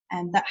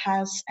that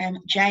has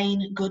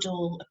Jane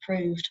Goodall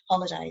approved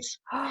holidays.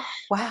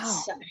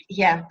 Wow.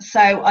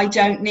 So I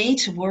don't need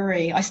to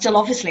worry. I still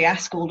obviously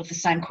ask all of the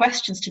same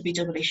questions to be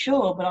doubly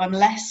sure, but I'm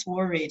less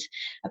worried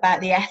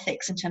about the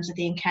ethics in terms of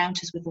the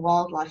encounters with the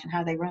wildlife and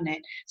how they run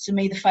it. So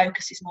me, the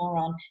focus is more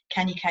on,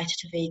 can you cater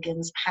to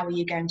vegans? How are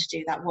you going to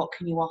do that? What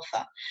can you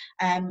offer?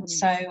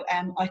 So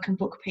I can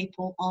book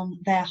people on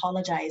their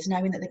holidays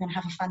knowing that they're going to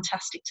have a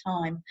fantastic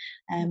time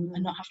and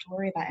not have to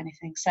worry about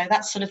anything. So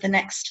that's sort of the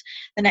next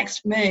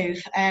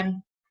move.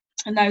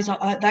 And those are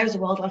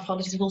wildlife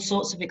holidays with all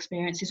sorts of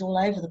experiences all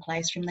over the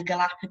place, from the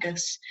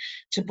Galapagos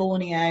to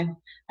Borneo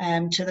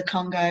to the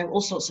Congo,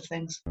 all sorts of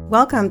things.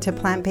 Welcome to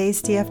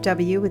Plant-Based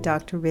DFW with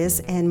Dr.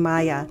 Riz and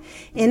Maya.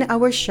 In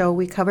our show,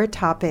 we cover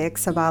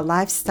topics about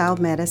lifestyle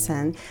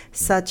medicine,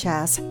 such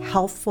as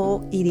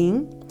healthful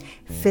eating,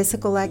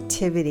 physical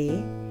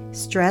activity,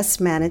 stress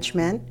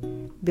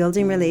management,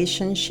 building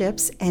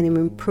relationships, and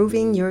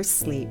improving your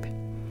sleep.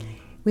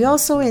 We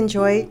also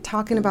enjoy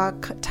talking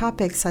about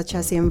topics such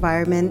as the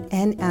environment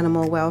and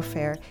animal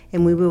welfare,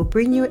 and we will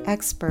bring you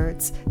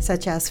experts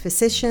such as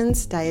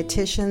physicians,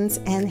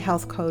 dietitians, and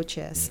health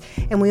coaches.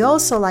 And we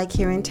also like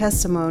hearing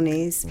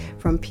testimonies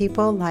from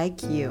people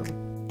like you.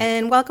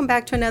 And welcome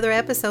back to another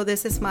episode.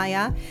 This is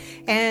Maya,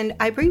 and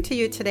I bring to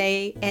you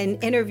today an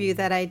interview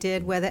that I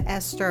did with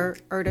Esther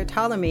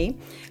Erda-Ptolemy.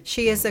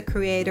 She is the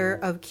creator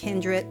of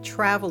Kindred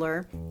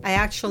Traveler. I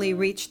actually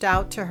reached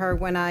out to her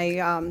when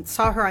I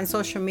saw her on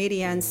social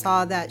media and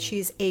saw that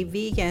she's a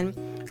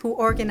vegan who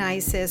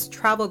organizes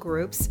travel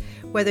groups.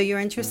 Whether you're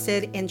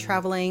interested in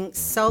traveling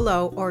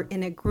solo or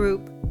in a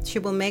group, she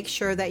will make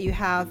sure that you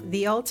have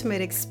the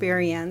ultimate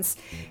experience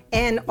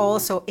and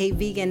also a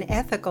vegan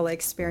ethical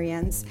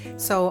experience.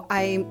 So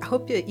I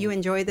hope that you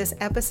enjoy this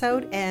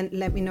episode and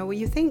let me know what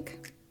you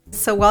think.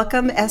 So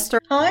welcome,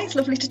 Esther. Hi, it's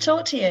lovely to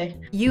talk to you.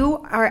 You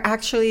are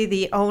actually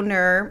the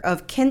owner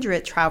of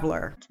Kindred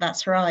Traveler.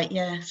 That's right,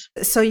 yes.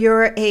 So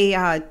you're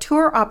a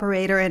tour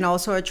operator and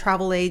also a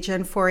travel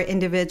agent for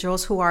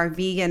individuals who are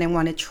vegan and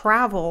want to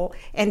travel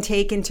and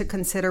take into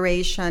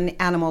consideration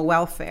animal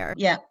welfare.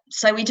 Yeah.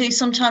 So we do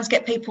sometimes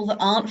get people that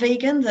aren't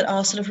vegan, that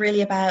are sort of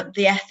really about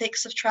the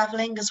ethics of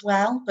traveling as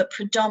well, but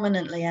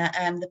predominantly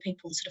the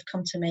people that sort of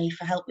come to me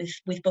for help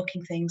with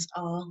booking things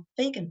are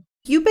vegan.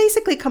 You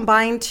basically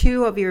combine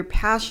two of your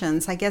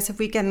passions. I guess if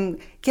we can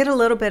get a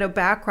little bit of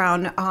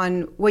background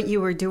on what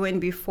you were doing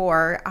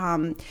before.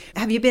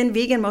 Have you been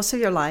vegan most of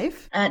your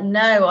life?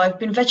 No, I've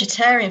been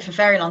vegetarian for a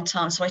very long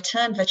time. So I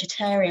turned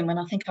vegetarian when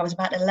I think I was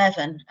about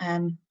 11. I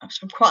was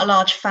from quite a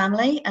large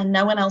family and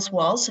no one else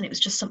was. And it was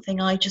just something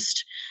I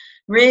just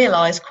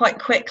realised quite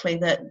quickly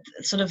that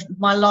sort of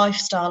my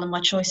lifestyle and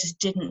my choices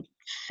didn't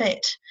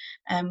fit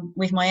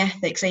with my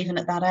ethics even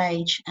at that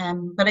age.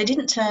 But I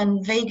didn't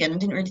turn vegan,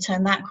 didn't really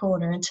turn that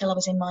corner until I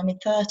was in my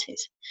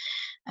mid-30s.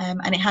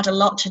 And it had a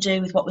lot to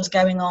do with what was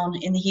going on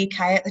in the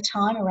UK at the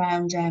time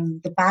around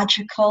the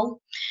badger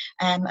cull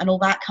and all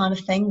that kind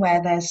of thing,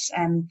 where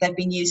they've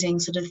been using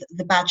sort of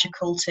the badger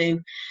cull to,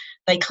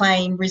 they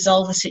claim,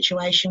 resolve the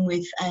situation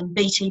with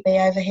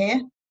BTB over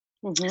here.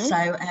 Mm-hmm.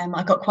 So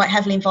I got quite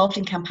heavily involved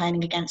in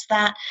campaigning against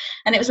that.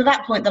 And it was at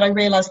that point that I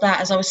realised that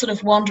as I was sort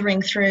of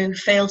wandering through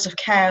fields of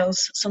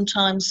cows,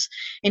 sometimes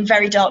in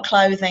very dark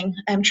clothing,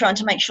 trying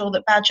to make sure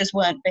that badgers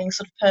weren't being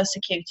sort of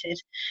persecuted,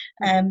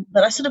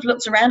 that I sort of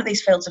looked around at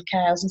these fields of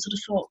cows and sort of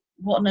thought,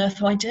 what on earth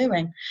am I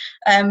doing?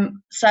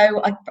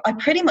 So I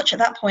pretty much at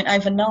that point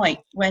overnight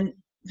went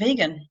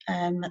vegan.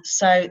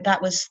 So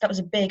that was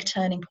a big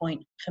turning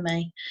point for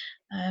me.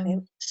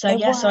 So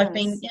I've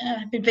been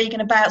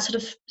vegan about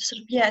sort of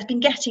it's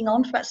been getting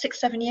on for about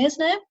 6-7 years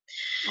now.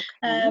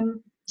 Okay.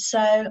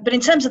 But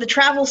in terms of the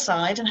travel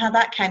side and how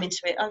that came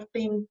into it, I've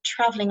been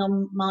traveling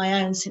on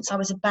my own since I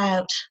was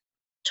about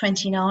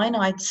 29.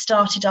 I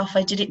started off,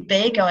 I did it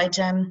big.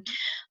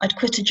 I'd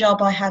quit a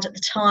job I had at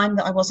the time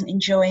that I wasn't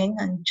enjoying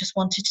and just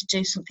wanted to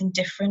do something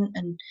different,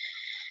 and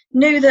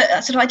knew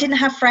that sort of I didn't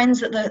have friends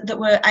that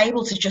were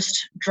able to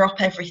just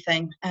drop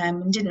everything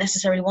and didn't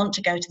necessarily want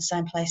to go to the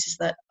same places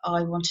that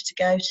I wanted to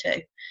go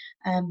to.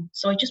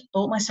 So I just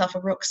bought myself a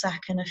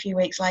rucksack, and a few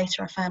weeks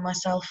later I found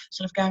myself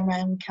sort of going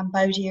around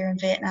Cambodia and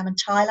Vietnam and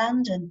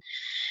Thailand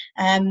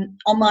and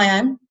on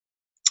my own.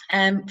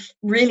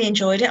 Really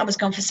enjoyed it. I was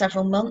gone for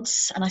several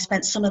months, and I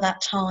spent some of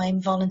that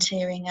time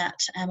volunteering at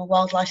a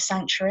wildlife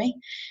sanctuary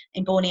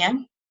in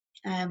Borneo.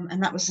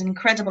 And that was an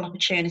incredible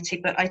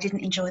opportunity, but I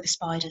didn't enjoy the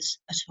spiders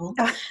at all.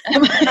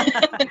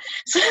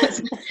 So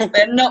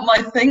they're not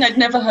my thing. I'd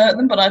never hurt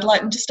them, but I'd like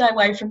them to stay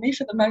away from me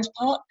for the most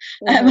part.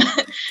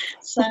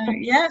 So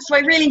I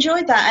really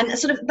enjoyed that. And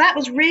sort of that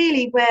was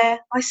really where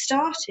I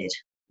started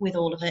with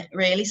all of it,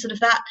 really. Sort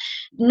of that,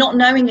 not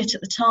knowing it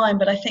at the time,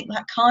 but I think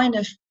that kind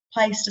of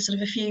placed a sort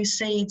of a few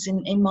seeds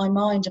in my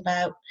mind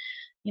about,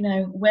 you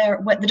know, where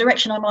the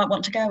direction I might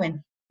want to go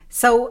in.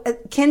 So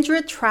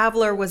Kindred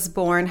Traveler was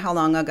born how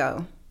long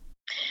ago?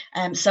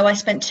 So I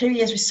spent 2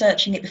 years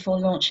researching it before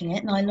launching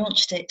it, and I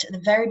launched it at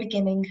the very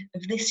beginning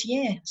of this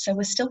year. So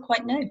we're still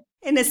quite new.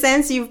 In a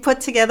sense, you've put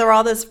together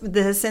all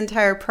this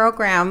entire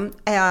program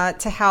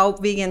to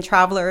help vegan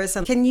travelers.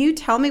 And can you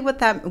tell me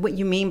what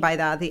you mean by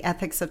that, the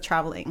ethics of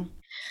traveling?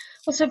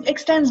 Well, so it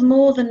extends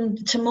more than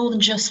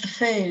just the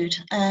food.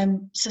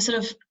 So sort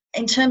of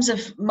in terms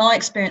of my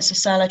experience of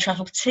solo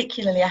travel,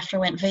 particularly after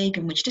I went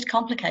vegan, which did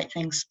complicate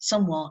things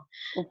somewhat.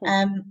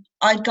 I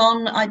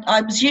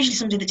was usually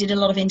somebody that did a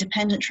lot of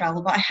independent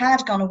travel, but I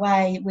had gone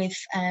away with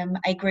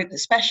a group that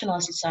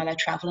specialised in solo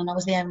travel, and I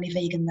was the only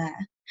vegan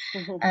there,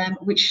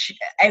 which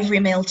every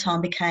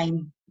mealtime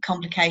became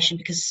complication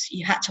because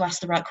you had to ask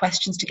the right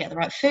questions to get the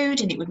right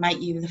food, and it would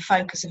make you the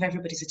focus of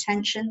everybody's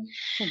attention.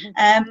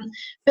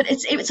 But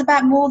it's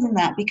about more than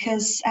that,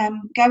 because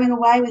going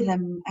away with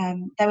them,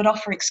 they would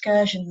offer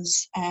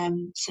excursions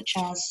such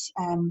as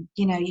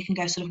you can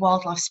go sort of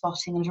wildlife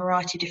spotting and a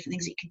variety of different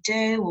things that you could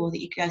do, or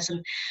that you could go sort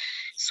of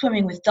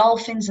swimming with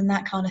dolphins and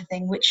that kind of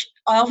thing, which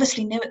I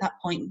obviously knew at that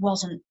point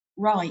wasn't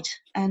right.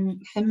 And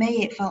for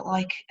me, it felt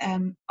like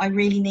I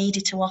really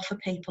needed to offer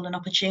people an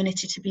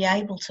opportunity to be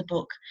able to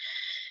book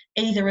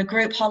either a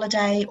group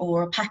holiday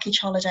or a package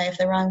holiday of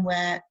their own,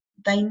 where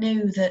they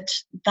knew that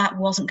that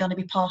wasn't going to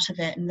be part of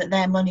it, and that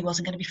their money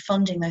wasn't going to be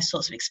funding those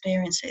sorts of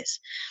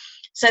experiences.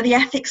 So the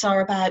ethics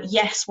are about,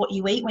 yes, what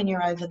you eat when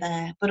you're over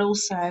there, but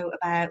also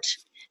about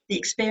the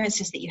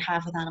experiences that you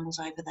have with animals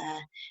over there.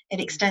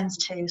 It extends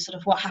to sort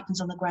of what happens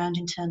on the ground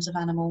in terms of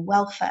animal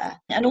welfare,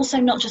 and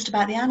also not just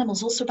about the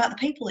animals, also about the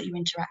people that you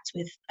interact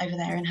with over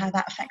there and how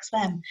that affects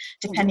them,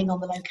 depending on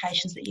the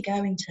locations that you're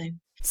going to.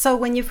 So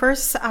when you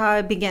first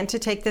began to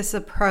take this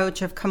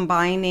approach of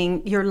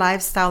combining your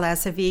lifestyle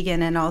as a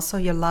vegan and also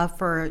your love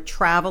for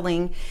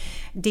traveling,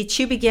 did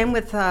you begin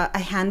with a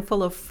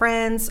handful of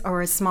friends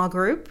or a small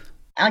group?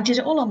 I did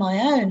it all on my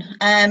own.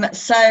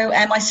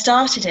 I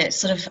started it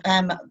sort of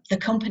the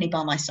company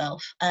by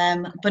myself.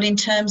 But in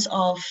terms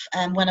of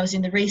when I was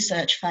in the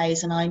research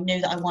phase and I knew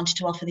that I wanted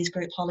to offer these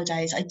group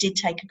holidays, I did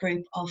take a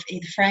group of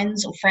either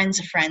friends or friends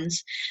of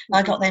friends.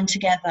 I got them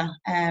together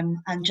and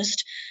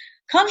just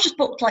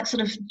booked like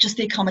sort of just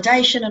the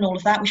accommodation and all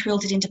of that, which we all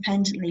did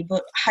independently,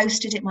 but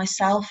hosted it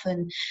myself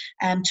and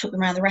took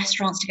them around the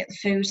restaurants to get the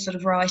food sort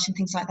of right and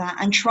things like that,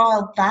 and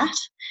trialled that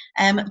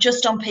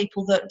just on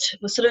people that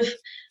were sort of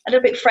a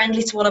little bit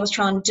friendly to what I was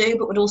trying to do,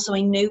 but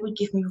I knew would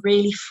give me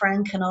really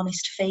frank and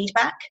honest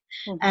feedback.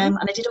 And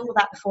I did all of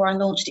that before I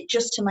launched it,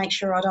 just to make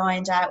sure I'd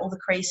ironed out all the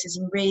creases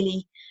and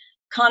really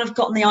kind of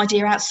gotten the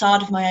idea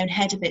outside of my own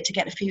head a bit, to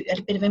get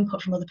a bit of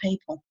input from other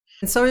people.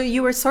 So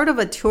you were sort of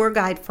a tour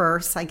guide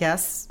first, I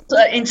guess.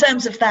 So in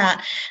terms of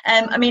that,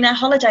 our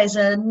holidays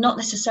are not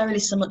necessarily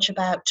so much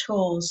about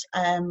tours.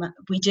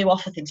 We do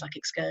offer things like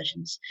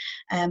excursions,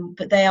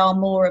 but they are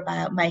more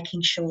about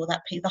making sure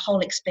that the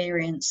whole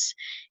experience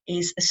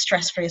is as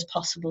stress-free as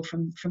possible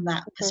from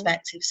that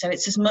perspective. So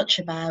it's as much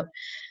about,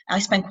 I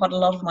spend quite a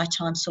lot of my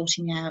time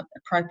sorting out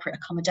appropriate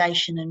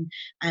accommodation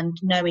and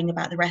knowing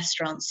about the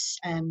restaurants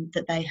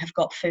that they have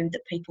got food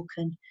that people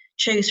can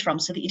choose from,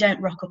 so that you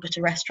don't rock up at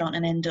a restaurant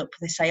and end up,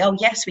 they say, oh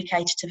yes, we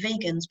cater to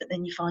vegans, but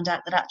then you find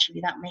out that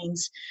actually that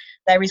means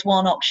there is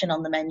one option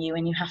on the menu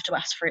and you have to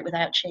ask for it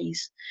without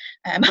cheese.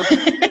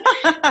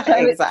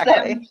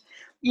 Exactly.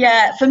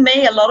 Yeah, for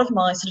me, a lot of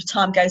my sort of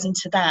time goes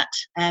into that,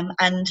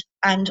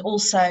 and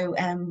also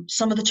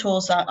some of the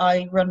tours that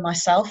I run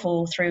myself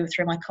or through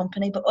my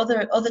company, but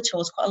other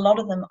tours, quite a lot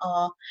of them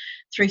are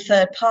through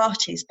third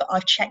parties, but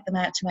I've checked them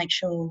out to make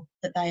sure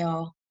that they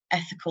are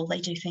ethical, they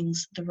do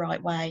things the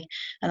right way,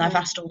 and I've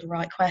asked all the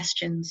right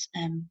questions,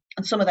 and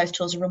some of those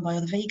tours are run by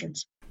other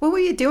vegans. What were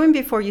you doing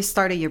before you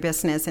started your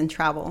business in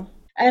travel?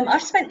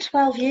 I've spent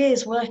 12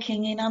 years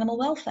working in animal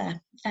welfare,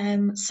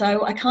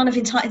 so I kind of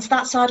it's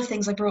that side of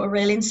things I brought a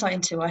real insight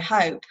into, I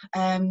hope,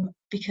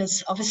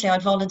 because obviously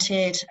I'd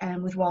volunteered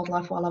with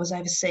wildlife while I was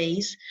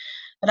overseas.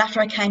 But after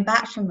I came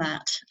back from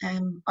that,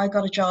 I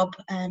got a job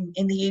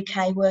in the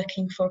UK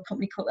working for a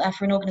company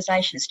for an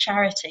organisation, it's a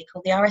charity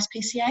called the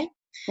RSPCA,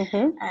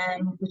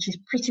 which is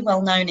pretty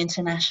well known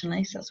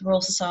internationally. So it's the Royal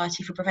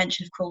Society for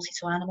Prevention of Cruelty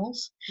to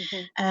Animals.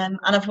 And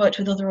I've worked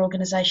with other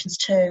organisations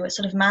too at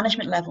sort of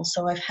management level.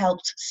 So I've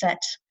helped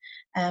set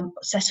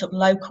up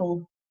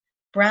local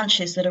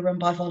branches that are run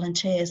by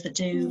volunteers that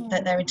do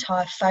that their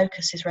entire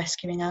focus is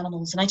rescuing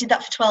animals. And I did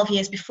that for 12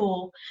 years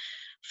before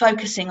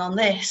focusing on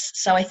this.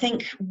 So I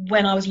think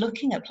when I was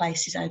looking at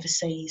places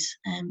overseas,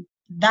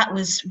 that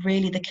was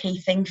really the key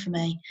thing for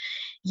me.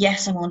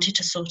 Yes, I wanted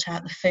to sort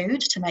out the food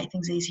to make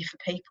things easier for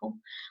people,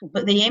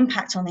 but the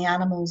impact on the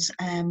animals,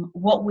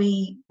 what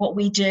we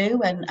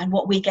do and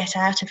what we get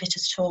out of it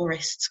as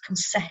tourists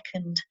comes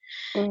second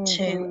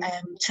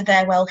to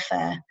their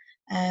welfare.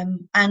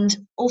 And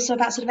also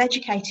about sort of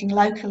educating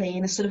locally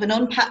in a sort of an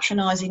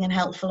unpatronising and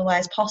helpful way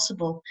as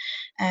possible,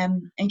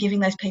 and giving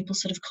those people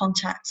sort of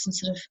contacts and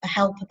sort of a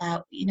help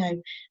about,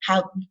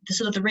 how the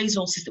sort of the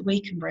resources that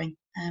we can bring.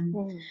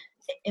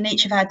 In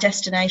each of our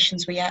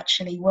destinations, we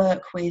actually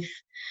work with,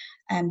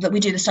 that we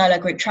do the solo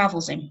group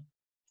travels in.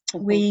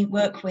 we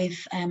work with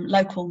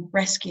local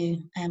rescue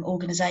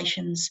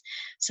organisations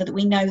so that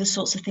we know the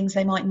sorts of things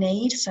they might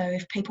need. So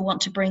if people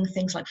want to bring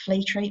things like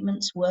flea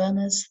treatments,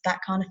 wormers, that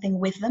kind of thing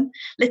with them,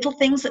 little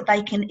things that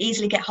they can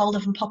easily get hold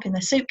of and pop in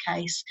their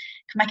suitcase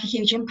can make a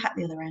huge impact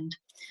at the other end.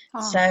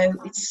 So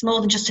it's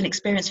more than just an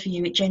experience for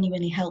you, it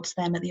genuinely helps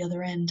them at the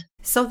other end.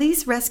 So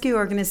these rescue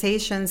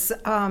organizations,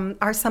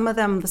 are some of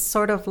them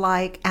sort of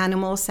like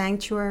animal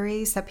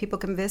sanctuaries that people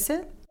can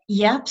visit?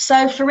 Yeah,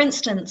 so for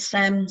instance,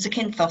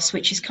 Zakynthos,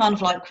 which is kind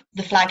of like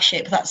the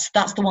flagship, that's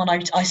the one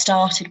I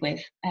started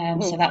with.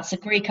 So that's a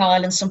Greek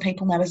island some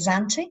people know as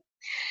Zante.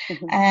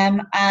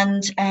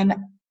 And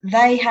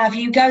they have,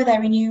 you go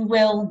there and you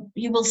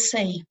will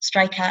see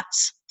stray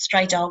cats,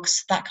 stray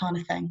dogs, that kind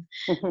of thing.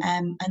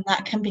 And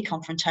that can be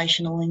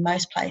confrontational in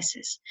most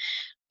places.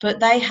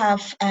 But they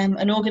have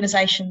an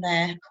organisation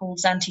there called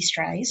Zante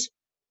Strays.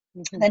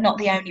 They're not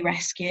the only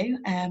rescue,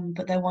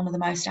 but they're one of the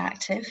most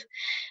active.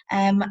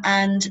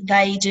 And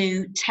they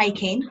do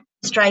take in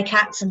stray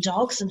cats and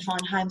dogs and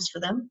find homes for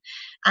them.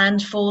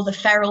 And for the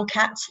feral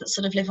cats that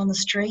sort of live on the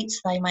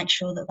streets, they make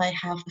sure that they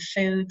have the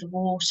food, the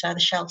water, the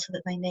shelter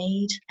that they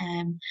need.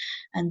 And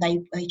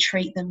they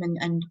treat them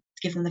and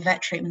give them the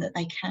vet treatment that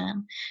they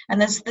can. And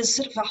there's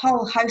sort of a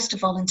whole host of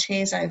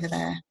volunteers over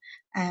there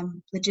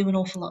that do an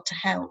awful lot to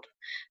help.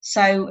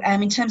 So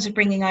in terms of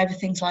bringing over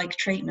things like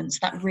treatments,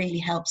 that really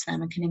helps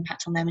them and can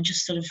impact on them, and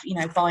just sort of,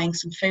 buying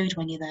some food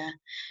when you're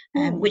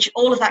there, which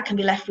all of that can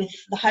be left with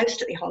the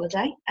host at the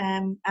holiday,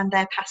 and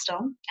they're passed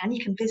on, and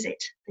you can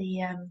visit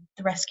the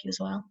rescue as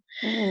well.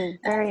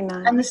 Very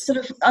nice. And the sort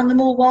of, on the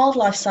more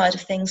wildlife side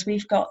of things,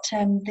 we've got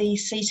the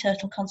Sea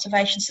Turtle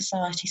Conservation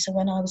Society. So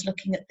when I was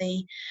looking at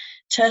the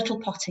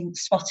turtle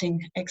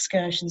spotting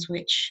excursions,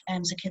 which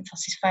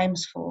Zakynthos is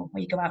famous for,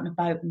 where you go out in a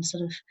boat and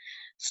sort of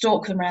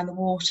stalk them around the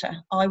water,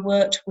 I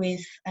worked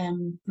with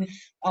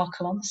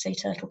Archelon, Sea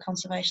Turtle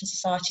Conservation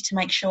Society, to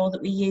make sure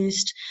that we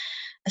used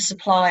a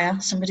supplier,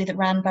 somebody that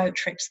ran boat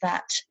trips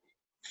that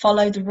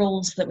followed the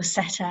rules that were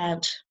set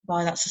out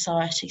by that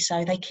society.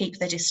 So they keep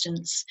their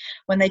distance.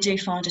 When they do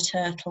find a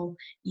turtle,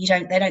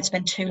 they don't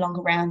spend too long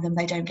around them,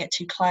 they don't get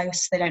too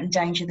close, they don't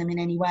endanger them in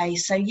any way.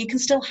 So you can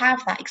still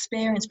have that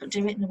experience, but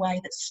do it in a way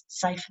that's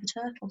safe for the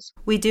turtles.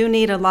 We do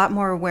need a lot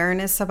more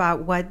awareness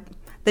about what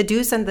the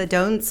do's and the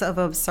don'ts of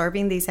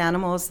observing these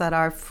animals that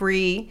are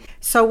free.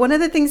 So one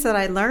of the things that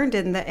I learned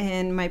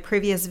in my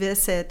previous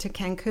visit to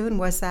Cancun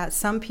was that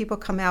some people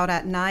come out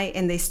at night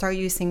and they start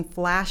using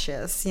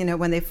flashes,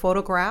 when they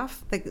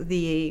photograph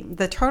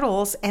the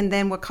turtles, and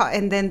then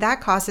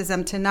that causes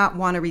them to not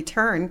want to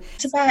return.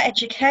 It's about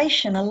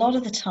education a lot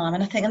of the time,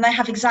 and I think, and they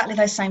have exactly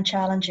those same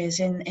challenges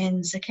in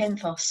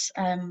Zakynthos.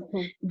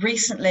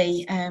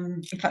 Recently,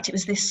 in fact, it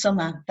was this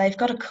summer, they've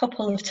got a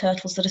couple of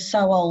turtles that are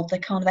so old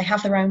they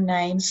have their own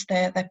names.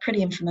 They're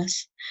pretty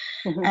infamous,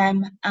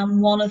 and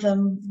one of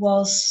them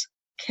was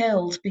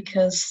killed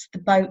because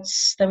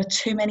there were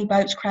too many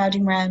boats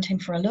crowding around him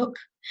for a look.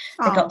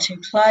 They got too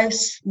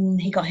close, and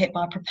he got hit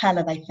by a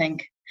propeller, they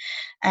think.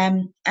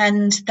 And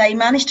they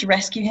managed to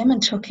rescue him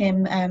and took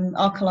him.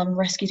 Archelon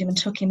rescued him and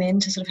took him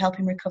in to sort of help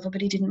him recover, but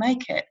he didn't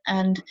make it.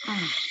 And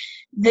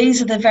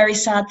these are the very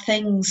sad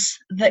things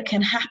that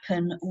can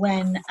happen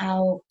when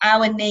our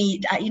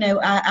need,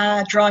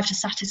 our drive to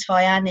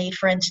satisfy our need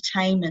for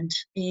entertainment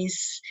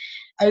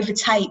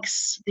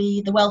overtakes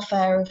the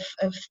welfare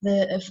of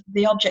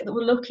the object that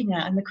we're looking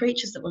at and the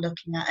creatures that we're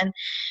looking at. And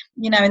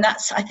and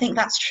I think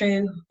that's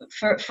true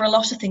for a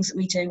lot of things that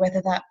we do,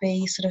 whether that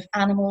be sort of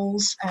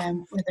animals,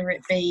 whether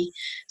it be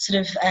sort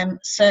of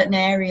certain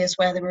areas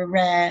where there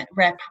are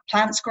rare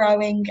plants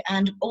growing,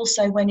 and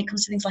also when it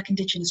comes to things like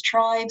indigenous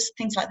tribes,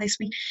 things like this.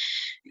 We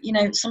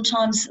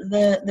sometimes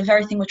the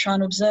very thing we're trying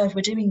to observe,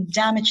 we're doing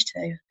damage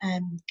to,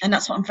 and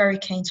that's what I'm very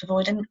keen to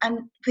avoid.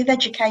 And with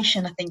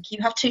education, I think you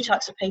have two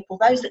types of people: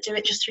 those that do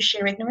it just through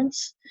sheer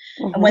ignorance,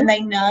 and when they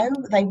know,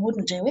 they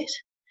wouldn't do it.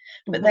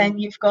 But then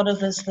you've got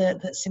others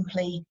that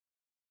simply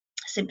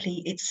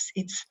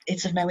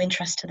it's of no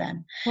interest to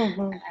them.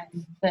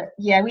 But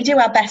yeah, we do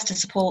our best to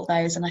support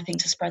those, and I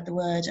think to spread the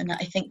word. And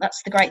I think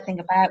that's the great thing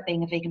about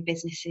being a vegan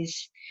business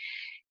is,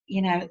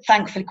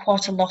 thankfully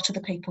quite a lot of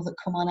the people that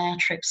come on our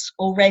trips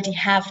already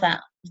have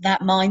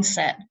that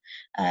mindset,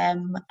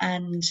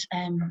 and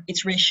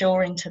it's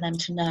reassuring to them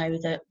to know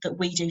that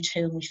we do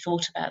too, and we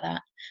thought about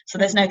that. So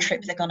there's no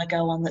trip they're going to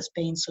go on that's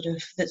been sort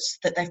of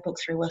that they've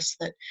booked through us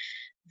that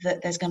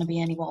there's going to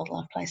be any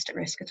wildlife placed at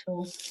risk at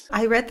all.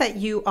 I read that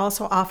you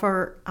also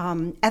offer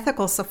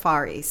ethical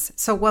safaris.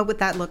 So what would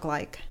that look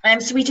like?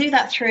 So we do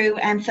that through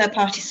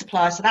third-party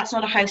suppliers. So that's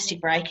not a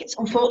hosted break. It's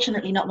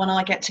unfortunately not one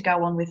I get to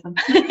go on with them.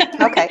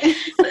 Okay.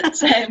 But,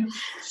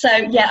 so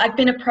yeah, I've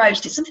been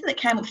approached. It's something that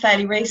came up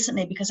fairly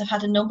recently because I've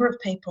had a number of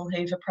people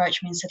who've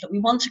approached me and said, look, we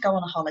want to go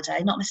on a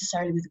holiday, not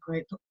necessarily with a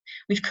group, but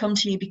we've come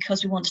to you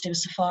because we want to do a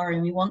safari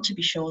and we want to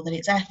be sure that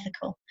it's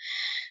ethical.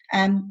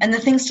 And the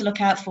things to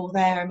look out for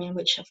there,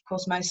 which of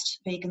course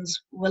most vegans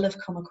will have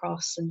come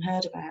across and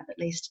heard about at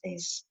least,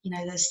 is,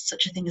 there's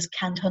such a thing as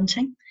canned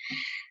hunting.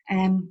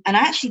 And I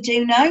actually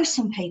do know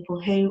some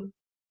people who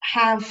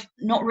have,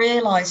 not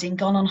realizing,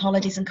 gone on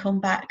holidays and come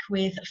back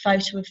with a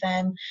photo of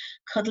them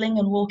cuddling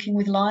and walking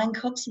with lion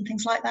cubs and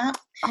things like that.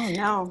 Oh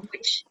no.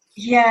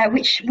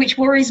 Which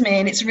worries me,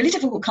 and it's a really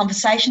difficult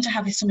conversation to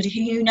have with somebody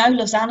who you know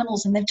loves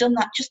animals, and they've done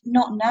that just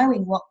not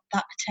knowing what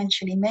that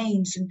potentially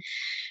means, and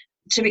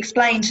to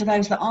explain to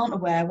those that aren't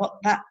aware what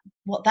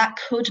that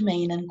could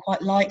mean and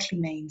quite likely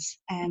means,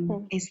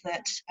 is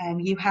that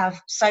you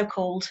have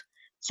so-called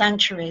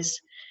sanctuaries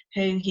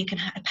who you can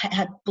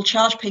will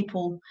charge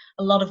people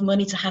a lot of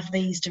money to have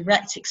these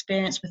direct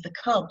experience with the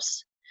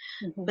cubs.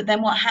 But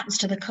then what happens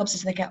to the cubs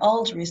as they get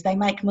older is they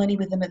make money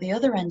with them at the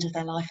other end of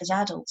their life as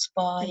adults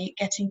by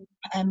getting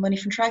money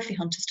from trophy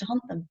hunters to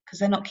hunt them, because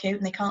they're not cute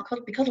and they can't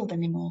be cuddled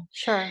anymore.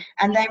 Sure.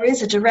 And there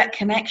is a direct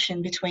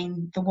connection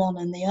between the one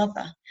and the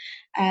other.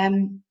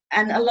 And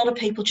a lot of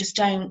people just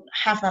don't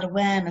have that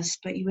awareness,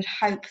 but you would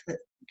hope that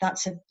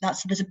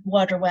there's a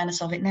wider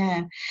awareness of it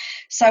now.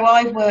 So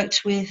I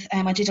worked with,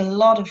 I did a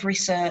lot of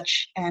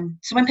research.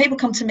 So when people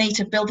come to me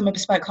to build them a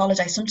bespoke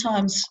holiday,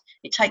 sometimes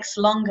it takes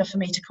longer for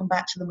me to come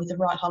back to them with the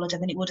right holiday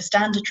than it would a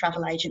standard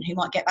travel agent who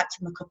might get back to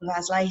them a couple of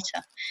hours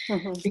later,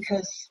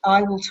 because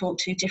I will talk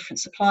to different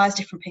suppliers,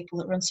 different people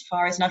that run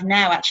safaris, and I've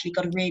now actually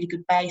got a really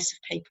good base of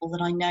people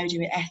that I know do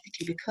it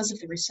ethically because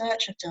of the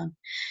research I've done,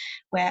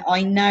 where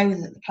I know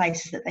that the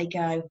places that they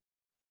go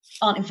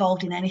aren't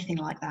involved in anything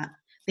like that.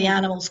 The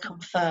animals come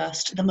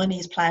first. The money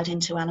is ploughed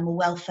into animal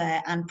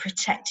welfare and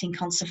protecting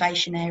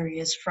conservation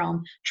areas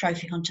from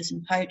trophy hunters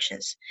and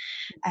poachers.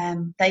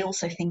 They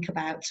also think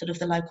about sort of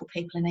the local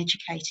people and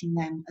educating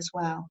them as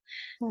well.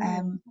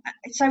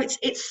 So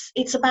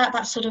it's about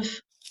that sort of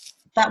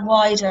that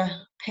wider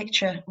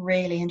picture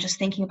really, and just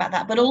thinking about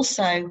that, but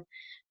also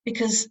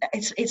because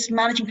it's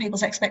managing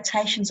people's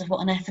expectations of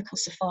what an ethical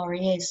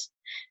safari is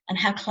and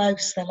how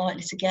close they're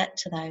likely to get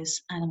to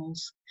those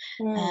animals.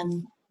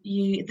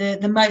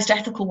 The most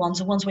ethical ones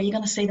are ones where you're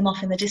going to see them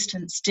off in the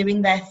distance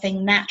doing their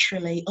thing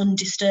naturally,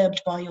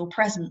 undisturbed by your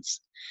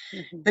presence.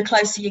 The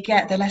closer you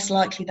get, the less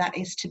likely that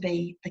is to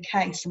be the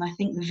case. And I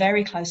think the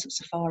very close-up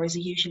safaris are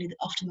usually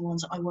often the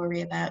ones that I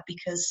worry about,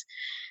 because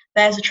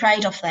there's a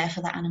trade-off there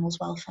for that animal's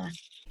welfare.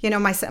 You know,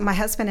 my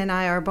husband and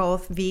I are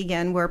both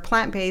vegan. We're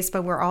plant-based,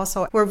 but we're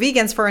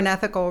vegans for an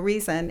ethical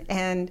reason.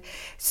 And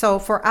so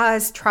for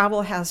us,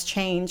 travel has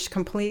changed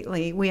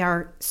completely. We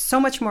are so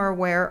much more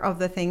aware of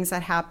the things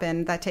that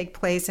happen, that take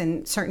place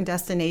in certain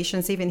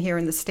destinations, even here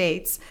in the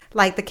States,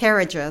 like the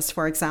carriages,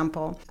 for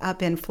example,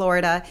 up in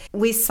Florida.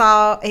 We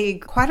saw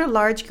quite a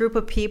large group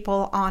of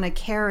people on a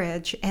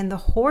carriage, and the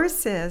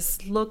horses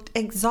looked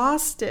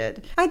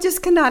exhausted. I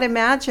just cannot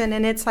imagine.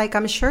 And it's like,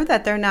 I'm sure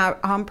that they're not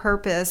on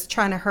purpose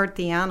trying to hurt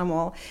the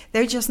animal.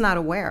 They're just not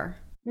aware.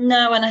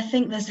 No, and I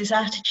think there's this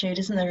attitude,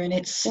 isn't there? And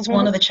it's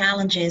one of the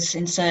challenges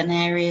in certain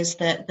areas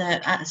that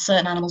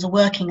certain animals are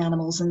working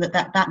animals, and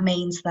that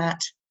means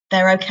that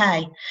they're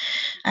okay.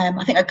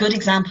 I think a good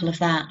example of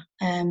that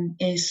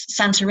is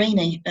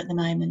Santorini at the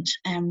moment.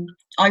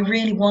 I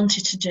really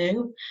wanted to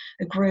do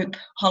a group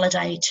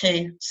holiday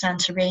to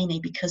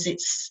Santorini because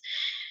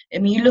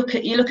you look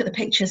at the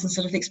pictures and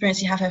sort of the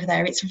experience you have over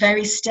there. It's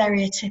very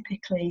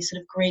stereotypically sort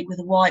of Greek, with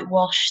the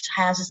whitewashed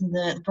houses and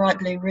the bright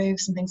blue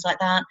roofs and things like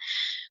that.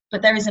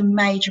 But there is a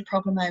major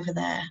problem over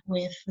there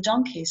with the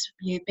donkeys.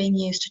 You're being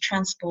used to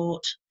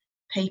transport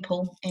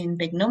people in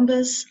big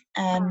numbers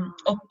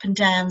up and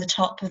down the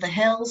top of the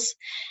hills,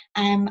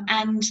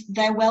 and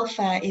their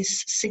welfare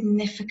is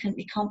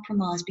significantly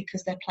compromised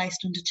because they're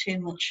placed under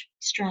too much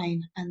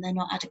strain and they're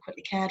not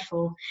adequately cared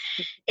for.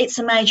 It's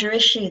a major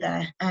issue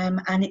there,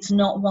 and it's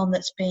not one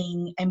that's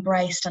being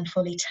embraced and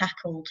fully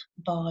tackled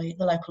by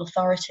the local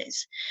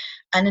authorities.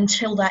 And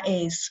until that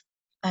is,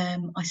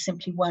 I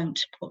simply won't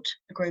put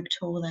a group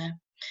tour there.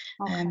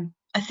 Okay.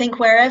 I think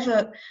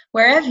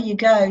wherever you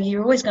go,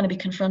 you're always going to be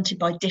confronted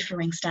by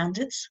differing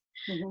standards.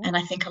 And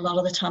I think a lot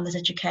of the time there's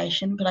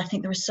education, but I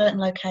think there are certain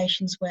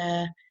locations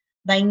where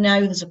they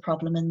know there's a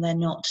problem and they're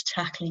not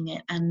tackling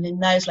it. And in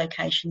those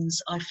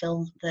locations, I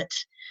feel that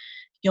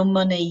your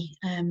money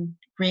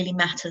really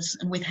matters,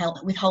 and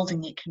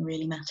withholding it can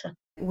really matter.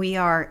 We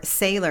are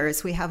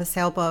sailors. We have a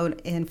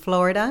sailboat in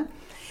Florida,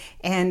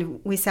 and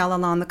we sail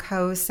along the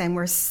coast, and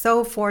we're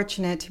so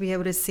fortunate to be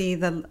able to see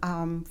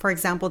for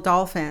example,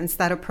 dolphins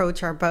that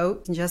approach our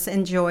boat and just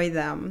enjoy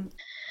them.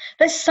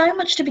 There's so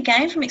much to be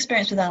gained from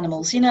experience with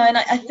animals, and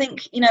I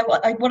think,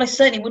 what I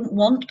certainly wouldn't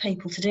want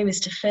people to do is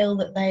to feel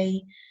that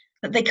they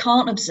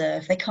can't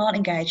observe, they can't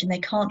engage, and they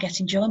can't get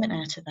enjoyment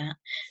out of that.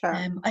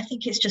 Sure. I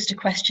think it's just a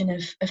question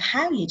of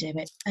how you do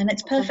it, and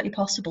it's perfectly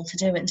possible to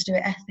do it and to do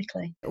it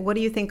ethically. What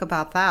do you think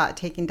about that,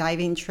 taking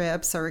diving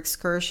trips or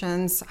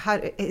excursions?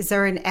 Is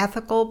there an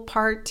ethical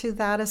part to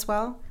that as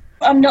well?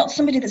 I'm not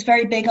somebody that's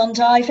very big on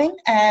diving,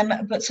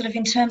 but sort of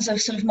in terms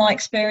of sort of my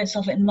experience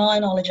of it and my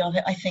knowledge of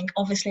it, I think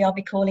obviously I'll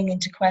be calling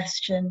into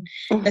question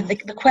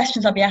the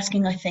questions I'll be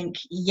asking. I think,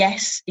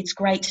 yes, it's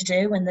great to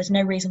do, and there's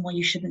no reason why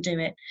you shouldn't do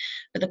it.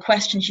 But the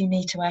questions you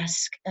need to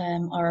ask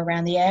are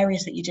around the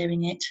areas that you're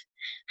doing it,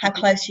 how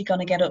close you're going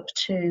to get up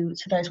to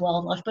those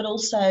wildlife, but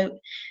also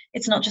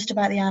it's not just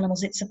about the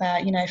animals. It's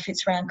about, if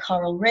it's around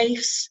coral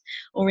reefs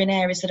or in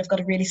areas that have got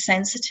a really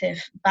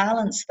sensitive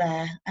balance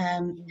there,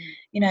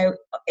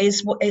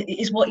 is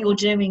what you're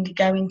doing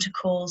going to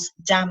cause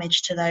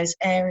damage to those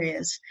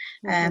areas?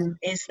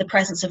 Is the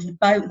presence of the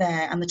boat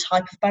there and the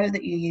type of boat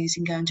that you're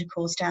using going to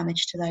cause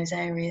damage to those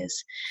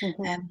areas?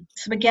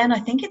 So again, I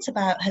think it's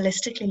about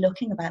holistically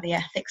looking about the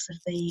ethics of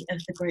the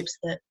groups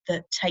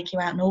that take you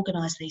out and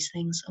organise these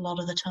things a lot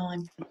of the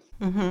time.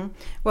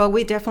 Well,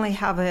 we definitely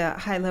have a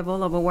high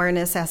level of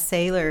awareness as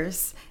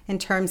sailors in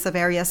terms of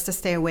areas to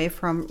stay away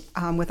from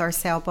with our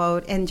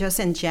sailboat. And just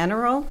in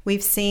general,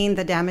 we've seen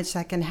the damage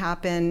that can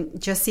happen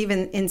just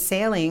even in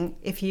sailing.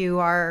 If you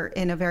are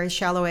in a very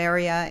shallow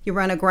area, you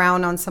run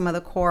aground on some of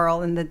the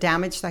coral and the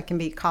damage that can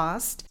be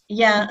caused.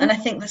 Yeah, and I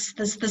think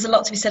there's a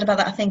lot to be said about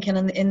that. I think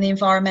in the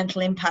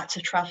environmental impact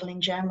of travel in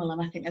general,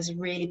 and I think there's a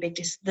really big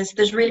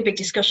there's really big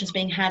discussions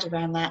being had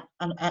around that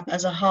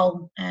as a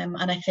whole. And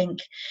I think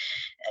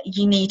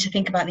you need to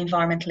think about the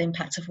environmental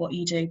impact of what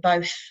you do,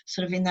 both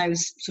sort of in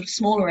those sort of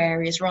smaller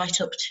areas, right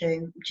up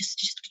to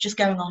just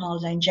going on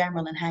holiday in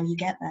general and how you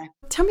get there.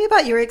 Tell me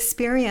about your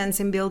experience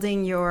in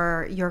building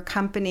your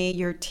company,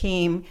 your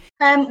team.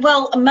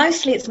 Well,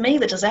 mostly it's me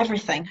that does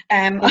everything.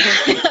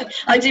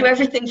 I do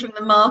everything from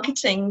the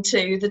marketing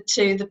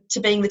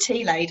to being the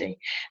tea lady.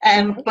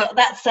 But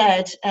that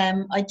said,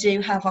 I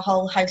do have a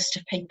whole host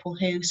of people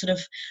who sort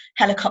of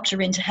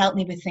helicopter in to help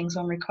me with things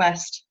on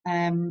request,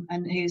 and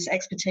whose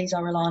expertise I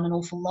rely on an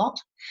awful lot.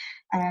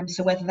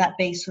 So whether that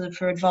be sort of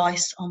for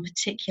advice on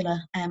particular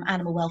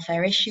animal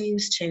welfare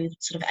issues, to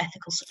sort of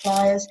ethical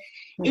suppliers,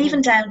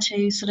 even down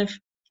to sort of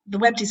the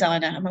web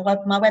designer.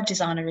 My web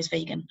designer is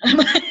vegan.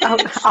 Oh,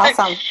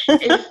 awesome.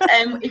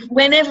 if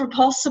whenever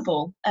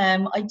possible,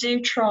 I do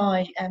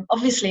try,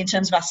 obviously in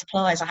terms of our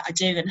suppliers, I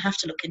do and have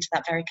to look into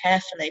that very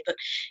carefully, but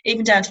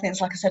even down to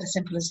things, like I said, as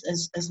simple as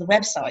the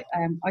website,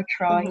 I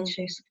try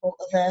to support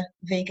other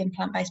vegan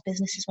plant-based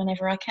businesses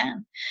whenever I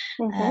can.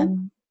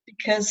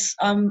 Because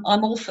I'm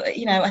all for,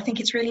 I think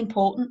it's really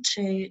important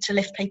to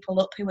lift people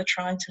up who are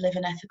trying to live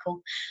an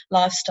ethical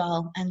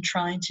lifestyle and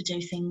trying to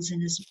do things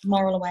in as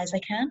moral a way as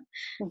they can.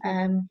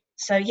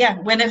 So yeah,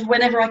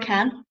 whenever I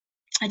can,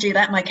 I do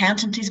that. My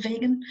accountant is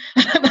vegan.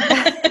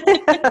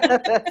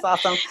 That's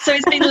awesome. So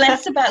it's been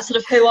less about sort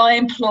of who I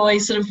employ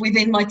sort of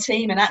within my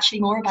team and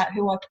actually more about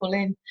who I pull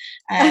in.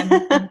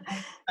 So,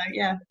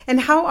 yeah. And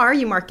how are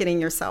you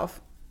marketing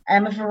yourself?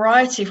 A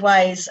variety of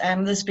ways.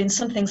 There's been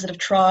some things that I've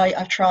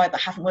tried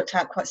but haven't worked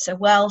out quite so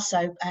well.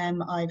 So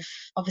I've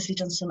obviously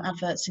done some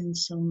adverts in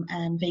some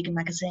vegan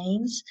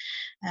magazines,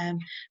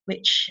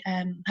 which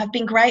have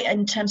been great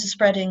in terms of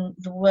spreading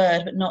the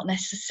word, but not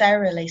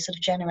necessarily sort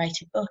of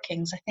generated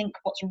bookings. I think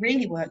what's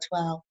really worked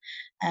well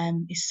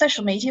is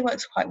social media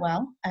works quite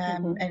well,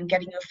 and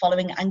getting a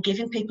following and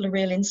giving people a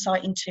real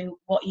insight into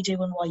what you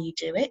do and why you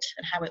do it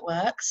and how it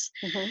works.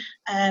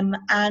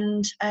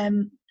 And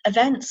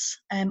events.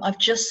 I've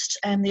just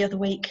the other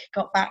week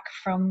got back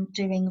from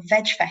doing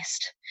Veg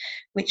Fest,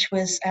 which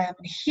was a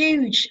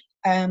huge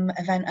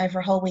event over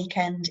a whole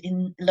weekend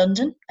in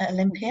London at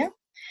Olympia.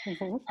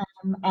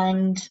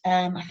 And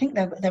I think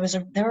there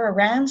were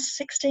around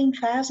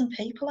 16,000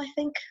 people, I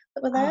think,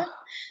 that were there. Oh,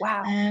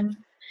 wow.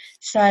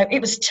 So it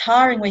was a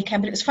tiring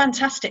weekend, but it was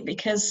fantastic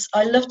because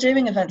I love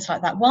doing events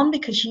like that. One,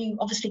 because you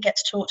obviously get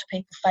to talk to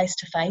people face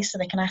to face, so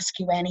they can ask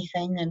you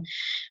anything,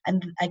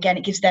 and again,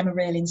 it gives them a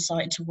real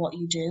insight into what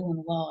you do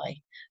and why.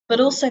 But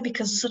also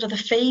because sort of the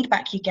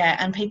feedback you get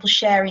and people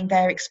sharing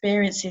their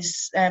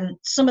experiences,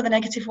 some of the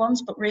negative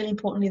ones, but really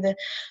importantly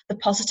the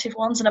positive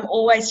ones. And I'm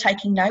always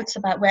taking notes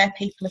about where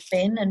people have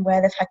been and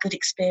where they've had good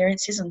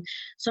experiences, and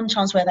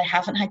sometimes where they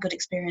haven't had good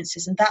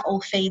experiences. And that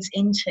all feeds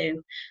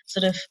into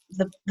sort of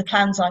the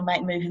plans I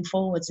make moving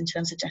forwards in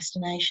terms of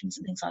destinations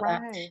and things like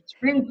that. It's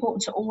really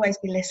important to always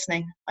be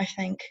listening, I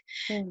think,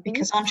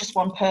 because I'm just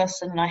one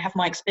person and I have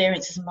my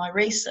experiences and my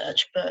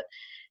research, but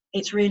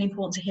it's really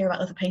important to hear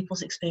about other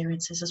people's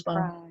experiences as well.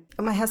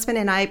 Right. My husband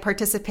and I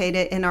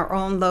participated in our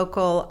own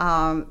local,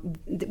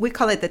 we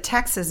call it the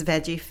Texas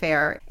Veggie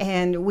Fair,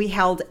 and we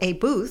held a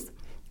booth.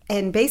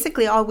 And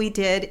basically all we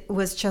did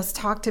was just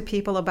talk to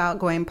people about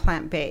going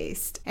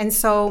plant-based. And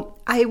so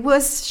I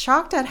was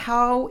shocked at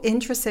how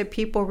interested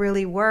people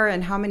really were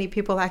and how many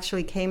people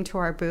actually came to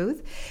our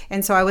booth.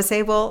 And so I was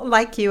able,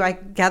 like you, I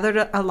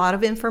gathered a lot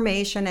of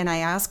information and I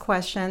asked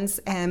questions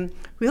and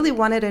really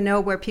wanted to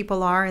know where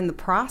people are in the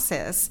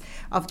process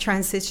of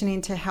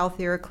transitioning to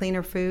healthier,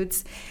 cleaner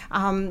foods.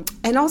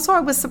 And also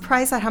I was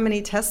surprised at how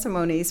many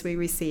testimonies we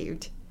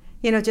received.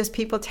 Just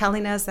people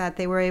telling us that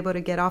they were able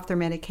to get off their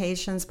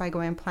medications by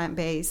going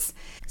plant-based.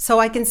 So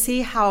I can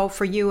see how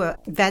for you a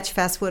Veg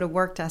Fest would have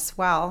worked as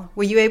well.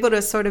 Were you able to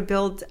sort of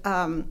build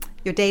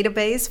your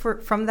database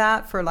from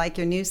that for like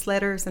your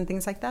newsletters and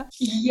things like that?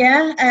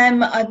 Yeah,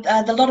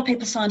 a lot of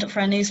people signed up for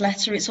our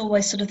newsletter. It's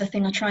always sort of the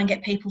thing I try and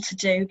get people to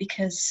do,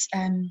 because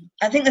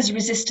I think there's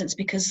resistance,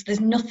 because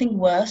there's nothing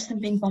worse than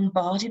being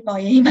bombarded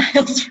by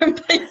emails from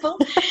people.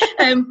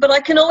 But I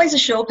can always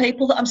assure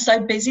people that I'm so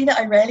busy that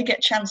I rarely get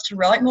a chance to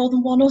write more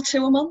than 1 or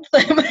 2 a month.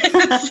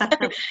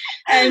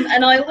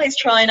 And I always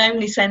try and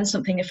only send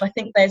something if I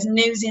think there's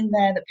news in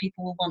there that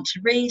people will want to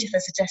read, if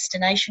there's a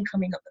destination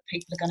coming up that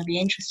people are going to be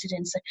interested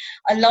in. So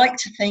I like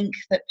to think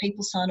that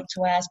people sign up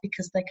to ours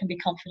because they can be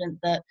confident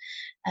that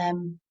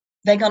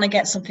they're going to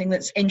get something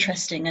that's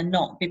interesting and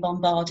not be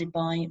bombarded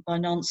by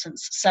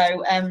nonsense.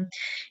 So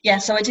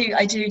so I do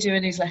a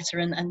newsletter,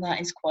 and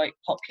that is quite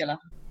popular.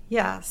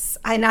 Yes,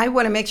 and I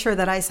want to make sure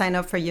that I sign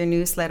up for your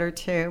newsletter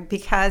too,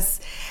 because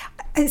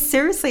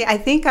seriously, I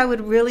think I would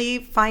really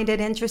find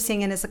it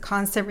interesting, and as a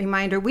constant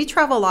reminder. We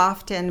travel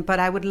often, but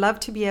I would love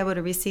to be able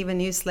to receive a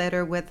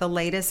newsletter with the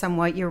latest on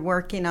what you're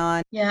working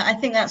on. Yeah, I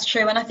think that's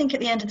true, and I think at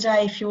the end of the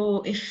day,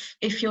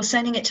 if you're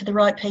sending it to the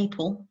right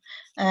people,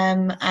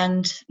 and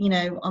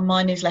on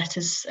my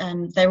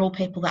newsletters, they're all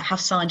people that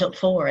have signed up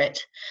for it.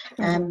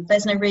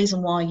 There's no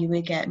reason why you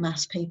would get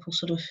mass people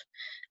sort of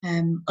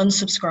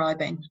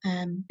unsubscribing,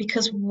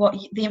 because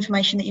the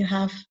information that you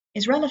have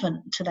is relevant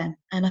to them.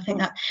 And I think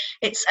that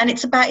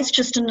it's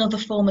just another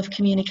form of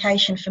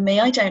communication for me.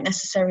 I don't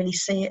necessarily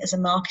see it as a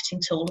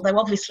marketing tool, although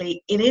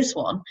obviously it is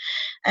one.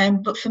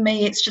 But for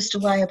me, it's just a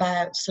way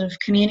about sort of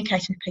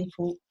communicating with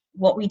people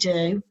what we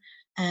do,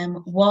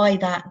 why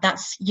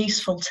that's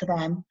useful to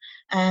them,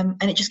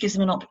 and it just gives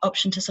them an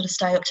option to sort of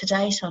stay up to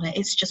date on it.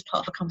 It's just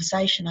part of a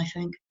conversation, I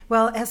think.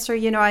 Well, Esther,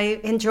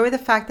 I enjoy the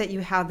fact that you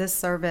have this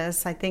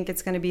service. I think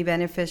it's going to be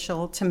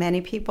beneficial to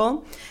many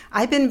people.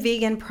 I've been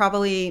vegan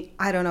probably,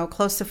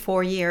 close to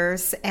 4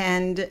 years,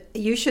 and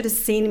you should have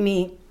seen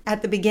me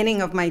at the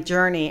beginning of my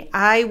journey.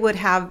 I would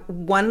have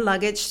one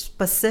luggage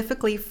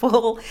specifically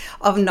full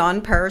of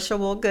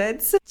non-perishable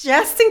goods,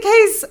 just in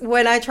case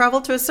when I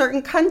travel to a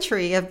certain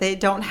country, if they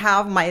don't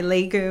have my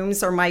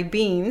legumes or my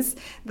beans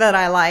that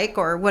I like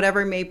or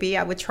whatever it may be,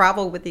 I would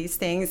travel with these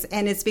things.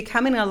 And it's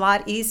becoming a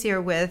lot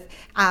easier with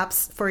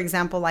apps, for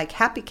example, like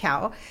Happy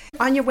Cow.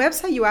 On your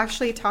website, you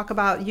actually talk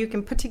about you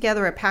can put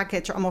together a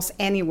package almost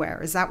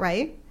anywhere. Is that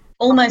right?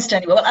 Almost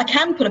anywhere. Well, I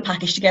can put a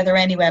package together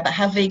anywhere, but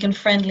how vegan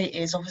friendly it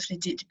is, obviously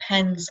it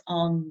depends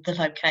on the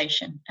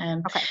location.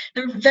 Okay.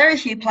 There are very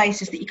few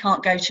places that you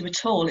can't go to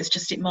at all. It's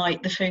just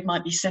the food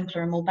might be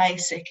simpler and more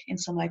basic in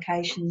some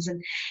locations. And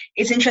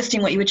it's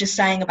interesting what you were just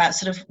saying about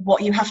sort of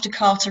what you have to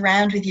cart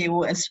around with you,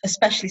 or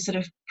especially sort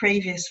of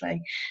previously.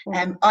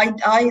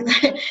 I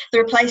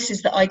there are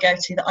places that I go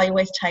to that I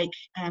always take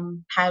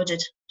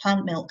powdered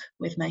plant milk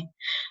with me,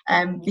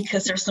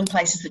 because there are some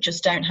places that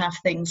just don't have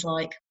things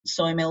like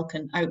soy milk,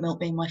 and oat milk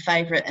being my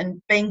favourite.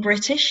 And being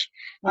British,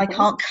 I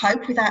can't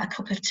cope without a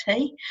cup of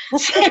tea.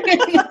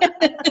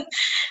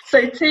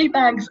 So tea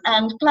bags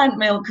and plant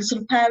milk,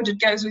 sort of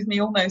powdered, goes with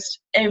me almost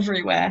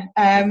everywhere.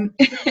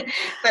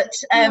 But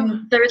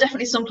there are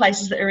definitely some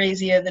places that are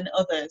easier than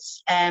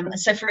others.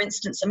 So, for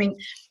instance,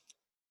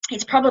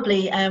 it's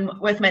probably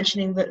worth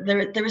mentioning that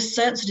there are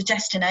certain sort of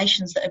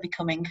destinations that are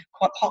becoming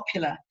quite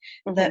popular,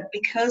 that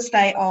because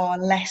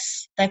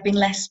they've been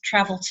less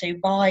travelled to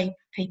by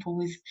people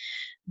with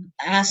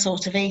our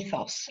sort of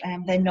ethos,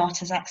 they're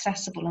not as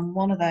accessible. And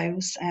one of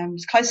those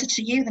is closer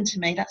to you than to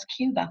me. That's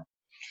Cuba.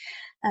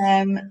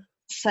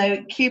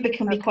 So Cuba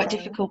can be quite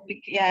difficult,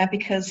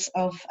 because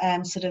of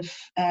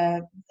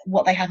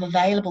what they have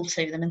available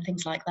to them and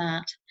things like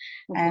that.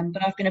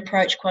 But I've been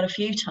approached quite a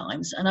few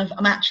times, and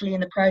I'm actually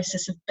in the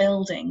process of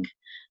building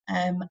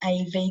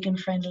a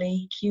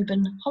vegan-friendly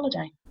Cuban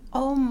holiday.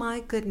 Oh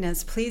my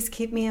goodness, please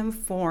keep me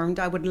informed.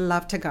 I would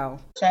love to go.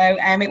 So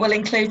it will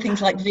include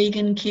things like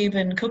vegan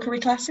Cuban cookery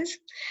classes,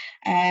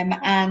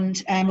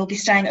 and we'll be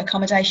staying at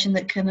accommodation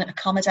that can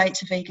accommodate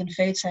to vegan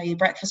food. So your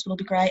breakfast will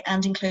be great,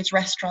 and includes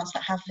restaurants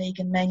that have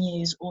vegan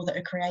menus or that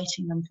are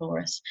creating them for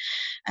us.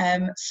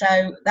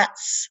 So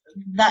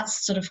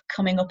that's sort of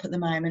coming up at the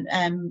moment.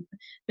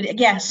 But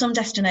yeah, some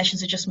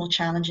destinations are just more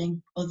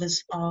challenging.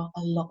 Others are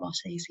a lot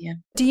easier.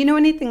 Do you know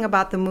anything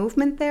about the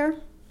movement there?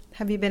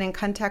 Have you been in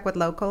contact with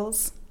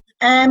locals?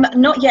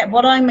 Not yet.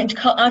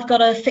 I've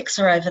got a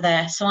fixer over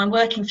there, so I'm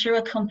working through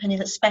a company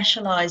that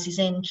specialises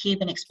in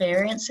Cuban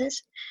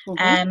experiences.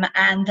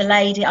 And the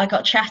lady, I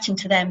got chatting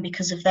to them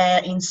because of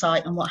their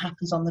insight on what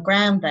happens on the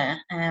ground there.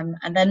 And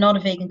they're not a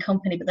vegan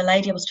company, but the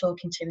lady I was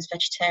talking to is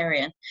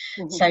vegetarian,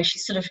 so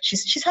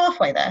she's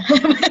halfway there.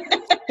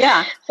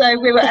 Yeah. So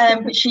we were,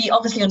 but she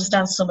obviously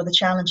understands some of the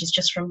challenges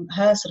just from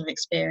her sort of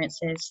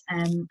experiences.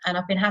 And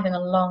I've been having a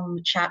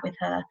long chat with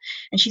her,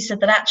 and she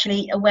said that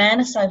actually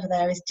awareness over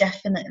there is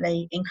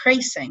definitely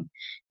increasing.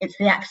 It's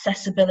the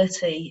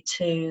accessibility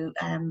to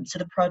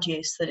the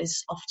produce that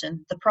is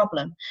often the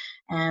problem.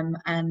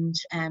 And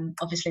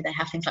obviously they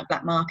have things like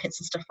black markets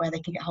and stuff where they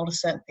can get hold of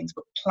certain things,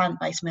 but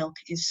plant-based milk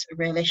is a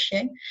real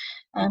issue.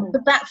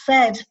 But that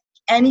said,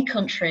 any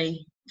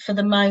country for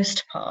the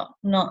most part,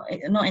 not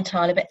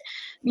entirely, but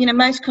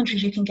most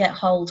countries you can get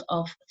hold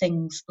of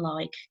things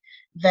like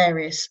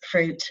various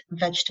fruit,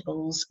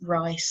 vegetables,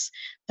 rice,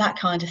 that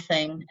kind of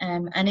thing,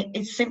 and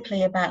it's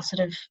simply about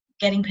sort of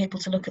getting people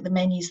to look at the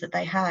menus that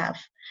they have,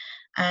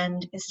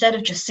 and instead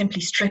of just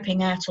simply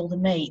stripping out all the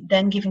meat,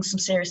 then giving some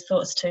serious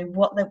thoughts to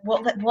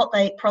what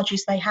they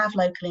produce they have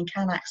locally and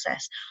can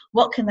access.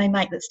 What can they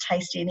make that's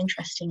tasty and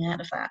interesting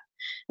out of that?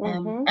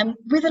 And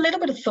with a little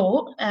bit of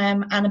thought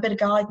and a bit of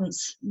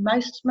guidance,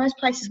 most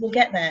places will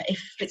get there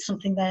if it's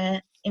something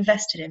they're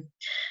invested in.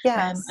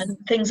 Yes. And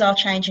things are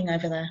changing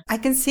over there. I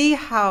can see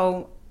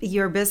how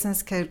your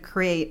business could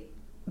create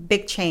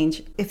big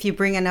change if you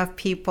bring enough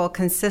people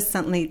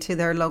consistently to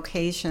their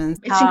locations.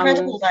 It's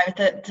incredible though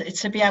that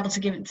to be able to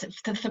give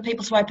it for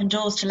people to open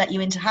doors to let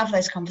you in to have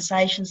those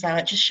conversations though.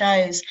 It just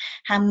shows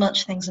how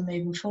much things are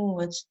moving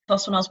forwards.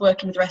 Plus when I was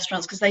working with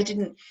restaurants, because they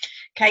didn't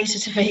cater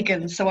to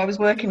vegans, so I was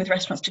working with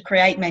restaurants to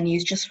create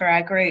menus just for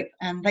our group,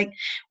 and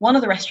one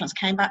of the restaurants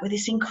came back with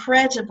this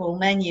incredible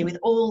menu with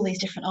all these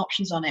different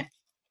options on it.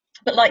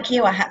 But like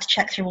you, I had to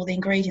check through all the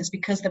ingredients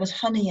because there was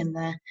honey in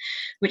there,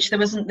 which they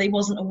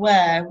wasn't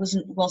aware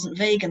wasn't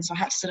vegan. So I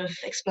had to sort of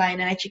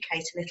explain and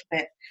educate a little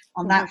bit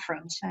on that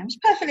front. It's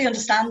perfectly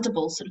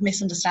understandable, sort of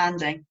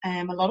misunderstanding.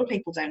 A lot of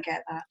people don't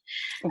get that.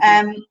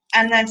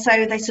 And then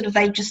so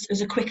they just, it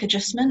was a quick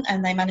adjustment,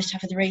 and they managed to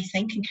have a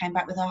rethink and came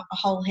back with a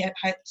whole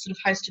sort of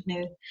host of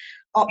new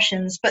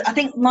options. But I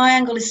think my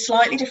angle is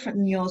slightly different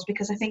than yours,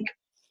 because I think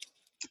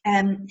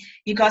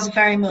you guys are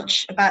very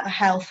much about the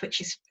health,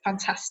 which is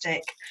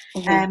fantastic.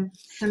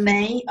 For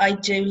me, I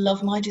do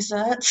love my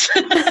desserts.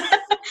 So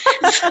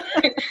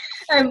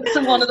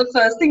one of the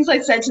first things I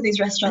said to these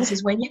restaurants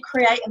is, when you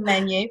create a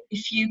menu,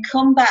 if you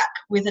come back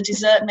with a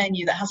dessert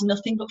menu that has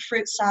nothing but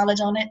fruit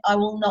salad on it, I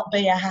will not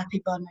be a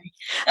happy bunny.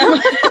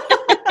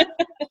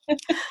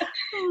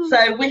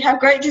 So we have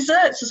great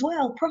desserts as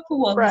well, proper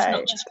ones, right.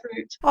 Not just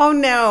fruit. Oh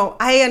no,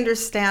 I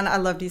understand. I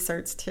love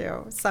desserts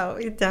too. So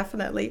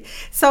definitely.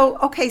 So,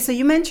 okay, so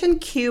you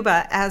mentioned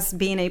Cuba as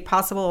being a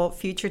possible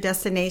future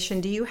destination.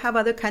 Do you have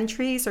other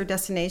countries or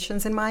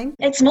destinations in mind?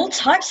 It's more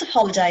types of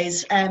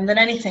holidays than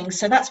anything.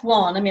 So that's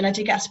one. I mean, I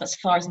do get asked about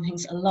safaris and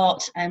things a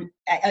lot.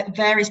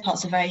 Various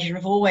parts of Asia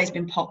have always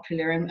been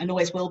popular and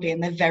always will be,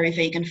 and they're very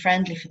vegan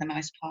friendly for the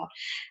most part.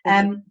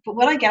 But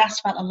what I get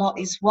asked about a lot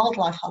is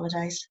wildlife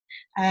holidays.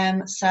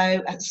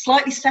 So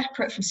slightly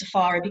separate from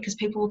safari, because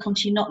people will come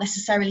to you not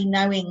necessarily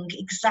knowing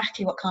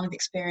exactly what kind of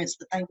experience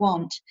that they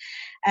want.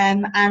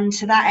 And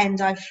to that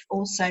end, I've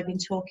also been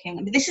talking,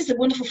 I mean, this is the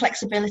wonderful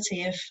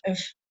flexibility of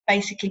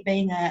basically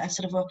being a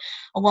sort of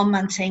a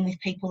one-man team with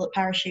people that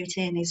parachute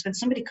in, is when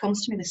somebody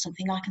comes to me with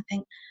something, I can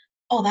think,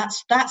 oh,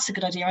 that's a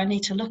good idea, I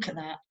need to look at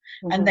that.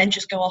 And then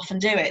just go off and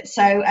do it.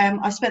 So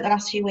I spent the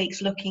last few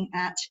weeks looking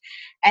at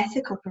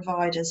ethical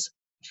providers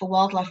for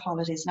wildlife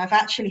holidays, and I've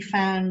actually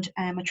found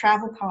a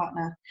travel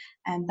partner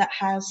that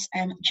has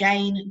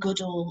Jane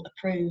Goodall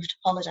approved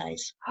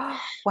holidays.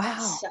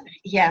 Wow.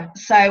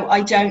 So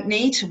I don't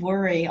need to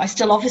worry. I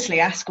still obviously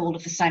ask all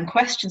of the same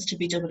questions to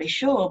be doubly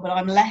sure, but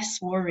I'm less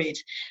worried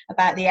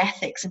about the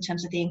ethics in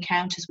terms of the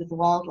encounters with the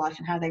wildlife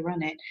and how they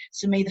run it.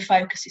 So me, the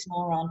focus is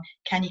more on,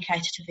 can you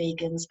cater to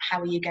vegans?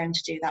 How are you going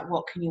to do that?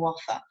 What can you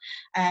offer?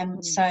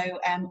 So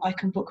I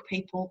can book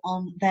people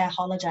on their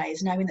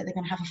holidays knowing that they're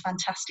going to have a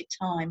fantastic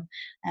time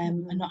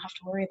and not have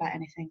to worry about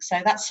anything.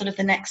 So that's sort of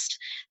the next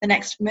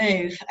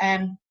move.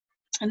 And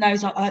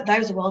those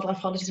are wildlife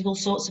holidays with all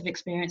sorts of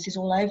experiences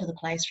all over the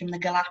place, from the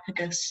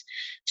Galapagos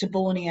to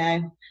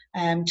Borneo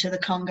to the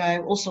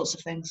Congo, all sorts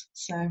of things.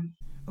 So.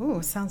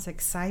 Oh, sounds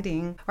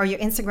exciting. Or your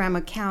Instagram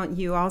account,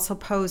 you also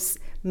post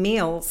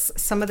meals,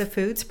 some of the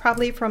foods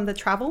probably from the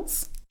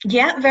travels?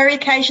 Yeah, very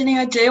occasionally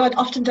I do. I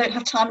often don't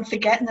have time and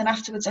forget, and then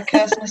afterwards I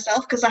curse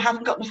myself because I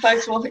haven't gotten a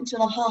photo of it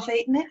until I've half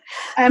eaten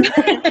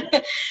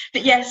it.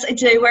 But yes, I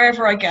do.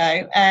 Wherever I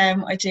go,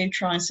 I do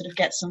try and sort of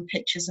get some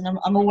pictures, and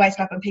I'm always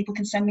glad when people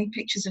can send me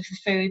pictures of the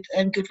food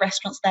and good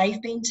restaurants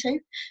they've been to,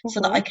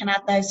 so that I can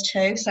add those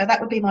too. So that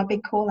would be my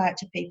big call out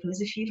to people, is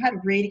if you've had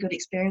a really good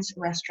experience at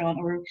a restaurant,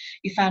 or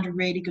you found a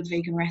really good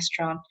vegan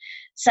restaurant,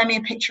 send me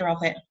a picture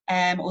of it,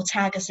 or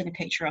tag us in a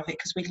picture of it,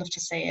 because we'd love to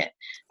see it.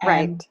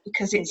 Right.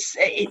 Because it's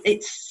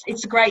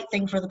a great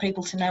thing for other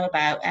people to know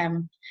about.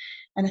 And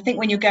I think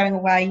when you're going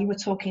away, you were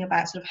talking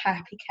about sort of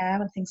happy care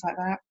and things like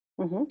that.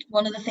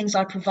 One of the things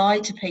I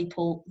provide to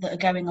people that are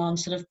going on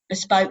sort of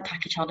bespoke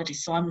package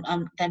holidays, so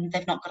then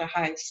they've not got a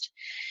host,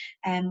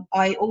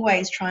 I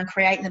always try and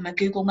create them a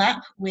Google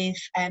map with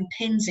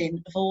pins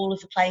in of all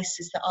of the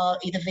places that are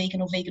either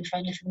vegan or vegan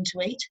friendly for them to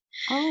eat.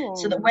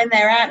 So that when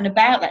they're out and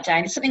about that day,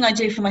 and it's something I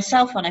do for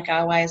myself when I go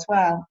away as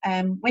well,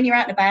 when you're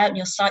out and about and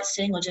you're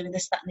sightseeing or doing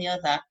this, that and the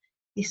other,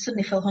 you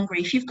suddenly feel hungry.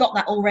 If you've got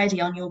that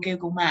already on your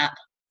Google map,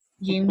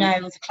 you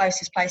know the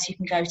closest place you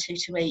can go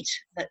to eat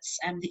that's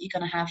that you're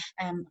going to have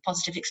a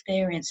positive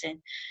experience in.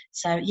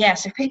 So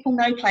yes, if people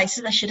know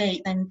places they should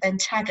eat, then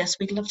tag us.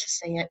 We'd love to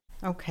see it.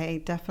 Okay,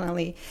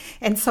 definitely.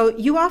 And so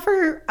you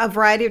offer a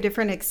variety of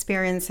different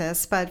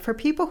experiences, but for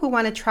people who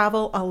want to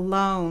travel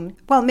alone,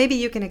 well, maybe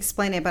you can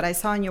explain it, but I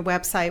saw on your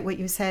website what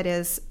you said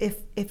is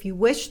if you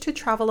wish to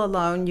travel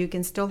alone, you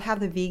can still have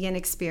the vegan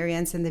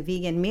experience and the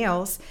vegan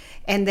meals,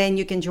 and then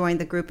you can join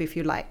the group if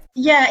you like.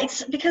 Yeah,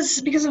 it's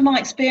because of my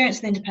experience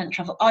with independent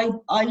travel.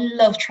 I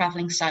love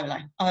traveling solo.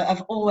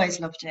 I've always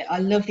loved it. I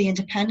love the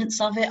independence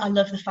of it. I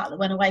love the fact that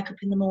when I wake up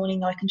in the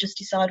morning, I can just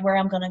decide where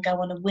I'm going to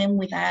go on a whim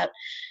without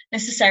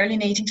necessarily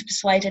needing to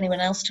persuade anyone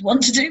else to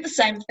want to do the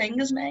same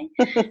thing as me.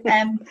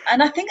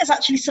 And I think there's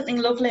actually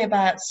something lovely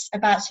about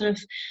sort of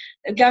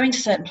going to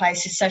certain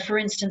places. So, for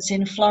instance,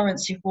 in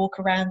Florence, you walk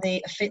around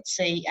the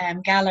Uffizi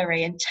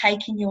gallery and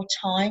taking your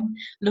time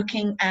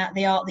looking at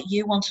the art that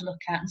you want to look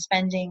at and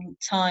spending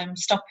time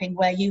stopping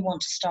where you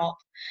want to stop.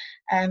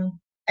 And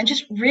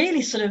just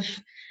really sort of,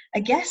 I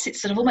guess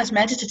it's sort of almost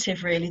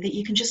meditative, really, that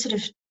you can just sort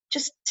of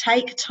just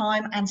take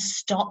time and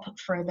stop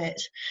for a bit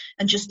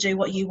and just do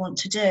what you want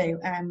to do.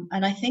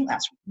 And I think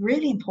that's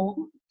really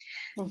important.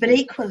 But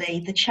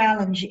equally, the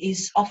challenge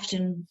is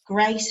often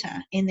greater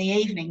in the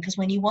evening, because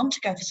when you want to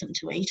go for something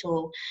to eat,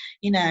 or,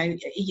 you know,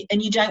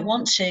 and you don't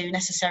want to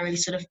necessarily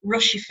sort of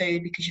rush your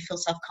food because you feel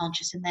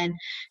self-conscious and then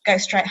go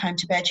straight home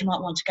to bed, you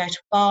might want to go to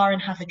a bar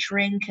and have a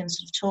drink and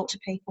sort of talk to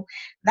people.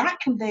 That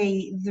can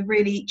be the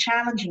really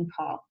challenging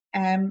part.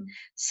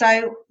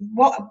 So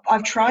what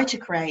I've tried to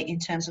create in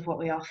terms of what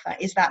we offer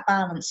is that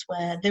balance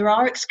where there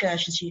are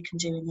excursions you can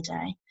do in the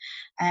day.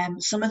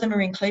 Some of them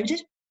are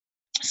included.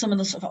 Some of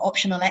the sort of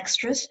optional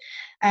extras.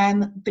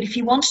 But if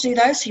you want to do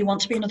those, so you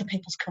want to be in other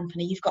people's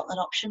company, you've got that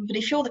option. But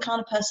if you're the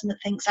kind of person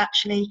that thinks,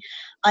 actually,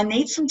 I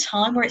need some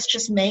time where it's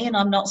just me and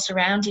I'm not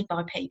surrounded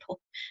by people,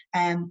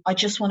 I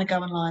just want to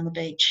go and lie on the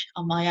beach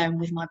on my own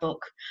with my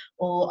book,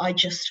 or I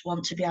just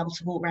want to be able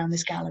to walk around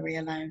this gallery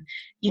alone,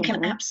 you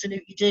can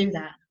absolutely do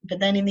that. But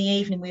then in the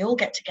evening, we all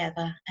get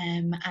together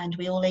and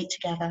we all eat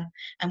together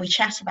and we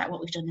chat about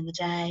what we've done in the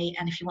day.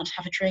 And if you want to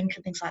have a drink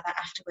and things like that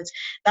afterwards,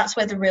 that's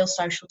where the real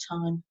social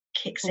time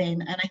kicks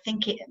in. And I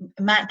think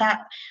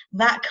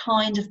that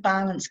kind of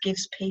balance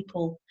gives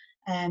people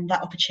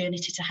that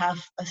opportunity to have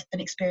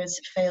an experience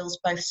that feels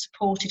both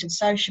supported and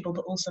sociable,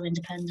 but also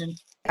independent.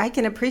 I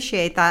can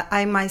appreciate that.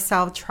 I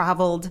myself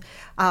traveled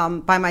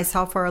by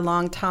myself for a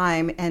long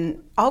time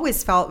and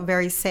always felt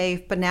very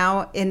safe. But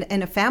now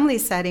in a family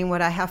setting,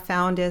 what I have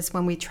found is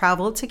when we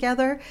travel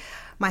together,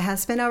 my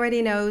husband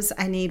already knows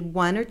I need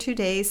 1 or 2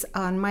 days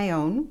on my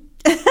own.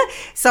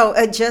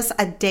 So just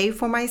a day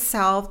for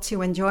myself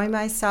to enjoy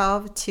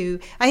myself.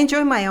 I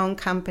enjoy my own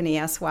company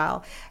as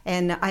well.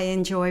 And I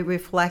enjoy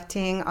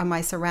reflecting on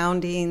my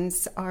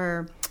surroundings,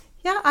 or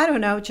I don't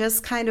know,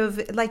 just kind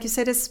of, like you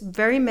said, it's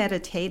very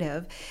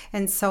meditative.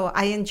 And so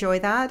I enjoy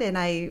that. And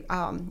I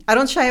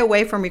don't shy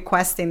away from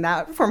requesting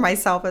that for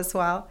myself as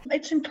well.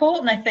 It's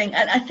important, I think.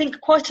 And I think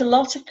quite a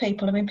lot of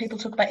people, I mean, people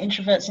talk about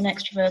introverts and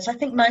extroverts. I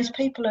think most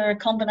people are a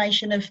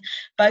combination of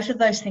both of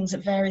those things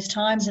at various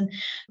times. And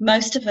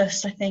most of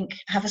us, I think,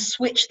 have a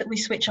switch that we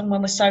switch on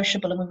when we're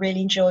sociable and we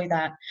really enjoy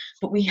that.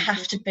 But we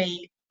have to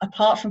be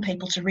apart from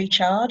people to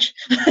recharge.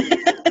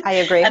 I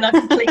agree. And I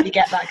completely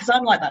get that because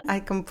I'm like that.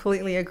 I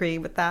completely agree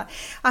with that.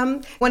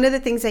 One of the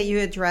things that you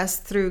address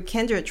through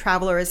Kindred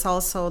Traveler is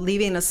also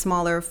leaving a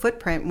smaller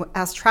footprint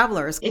as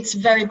travelers. It's a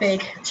very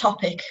big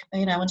topic,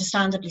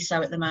 understandably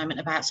so at the moment,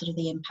 about sort of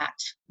the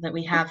impact that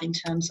we have in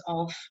terms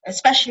of,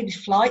 especially with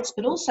flights,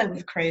 but also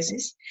with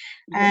cruises.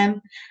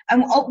 And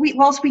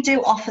whilst we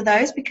do offer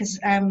those because,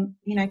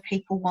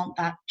 people want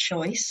that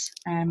choice,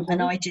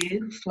 and I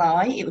do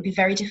fly, it would be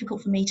very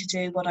difficult for me to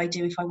do what I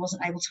do if I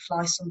wasn't able to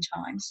fly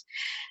sometimes.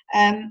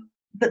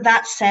 But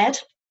that said,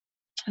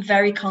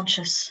 very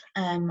conscious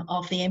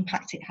of the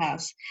impact it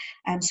has.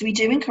 So we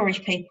do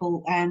encourage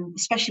people,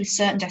 especially with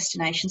certain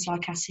destinations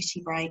like our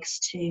city breaks,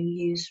 to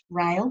use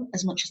rail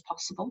as much as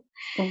possible.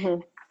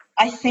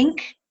 I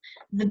think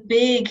the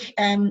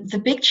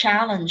big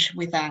challenge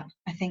with that,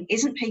 I think,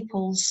 isn't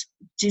people's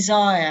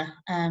desire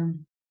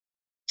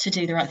to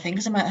do the right thing,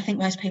 because I think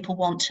most people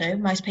want to.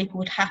 Most people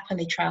would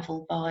happily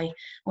travel by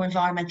more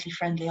environmentally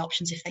friendly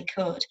options if they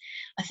could.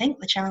 I think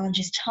the challenge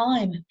is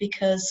time,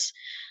 because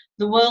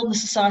the world and the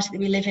society that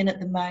we live in at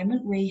the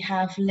moment, we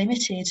have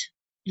limited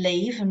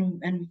leave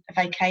and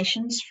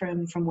vacations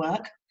from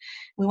work.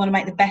 We want to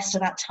make the best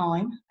of that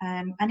time,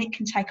 and it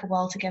can take a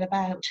while to get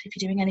about if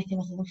you're doing anything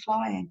other than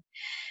flying.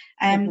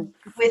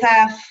 With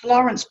our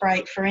Florence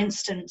break, for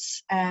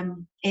instance,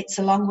 it's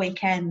a long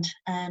weekend,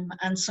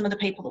 and some of the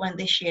people that went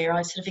this year,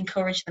 I sort of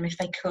encouraged them, if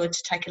they could,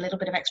 to take a little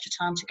bit of extra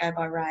time to go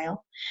by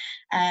rail,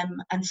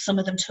 and some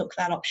of them took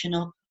that option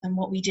up. And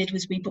what we did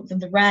was we booked them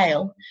the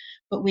rail,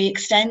 but we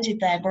extended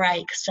their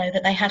break so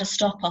that they had a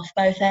stop off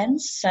both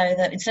ends, so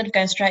that instead of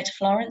going straight to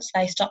Florence,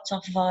 they stopped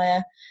off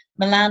via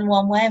Milan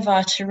one way,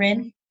 via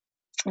Turin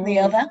the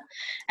other.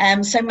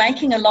 So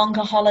making a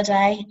longer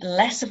holiday,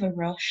 less of a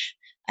rush,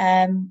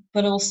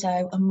 but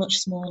also a much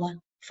smaller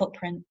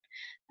footprint.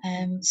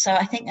 So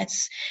I think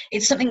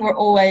it's something we're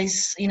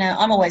always,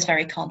 I'm always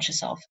very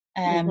conscious of,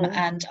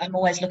 and I'm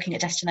always looking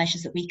at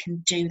destinations that we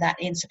can do that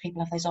in, so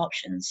people have those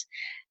options.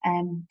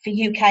 For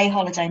UK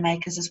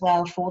holidaymakers as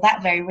well, for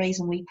that very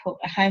reason, we put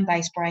a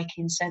home-based break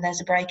in. So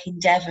there's a break in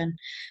Devon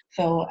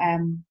for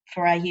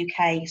our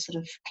UK sort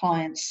of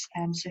clients.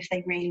 So if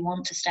they really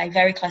want to stay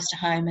very close to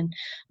home and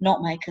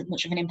not make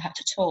much of an impact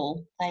at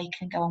all, they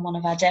can go on one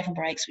of our Devon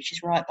breaks, which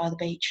is right by the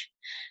beach.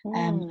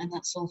 And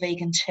that's all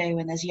vegan too,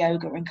 and there's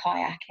yoga and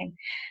kayaking.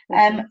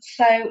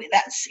 So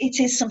it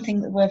is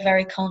something that we're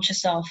very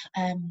conscious of,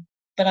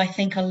 but I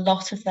think a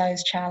lot of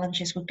those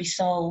challenges would be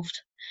solved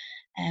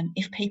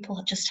if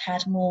people just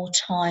had more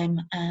time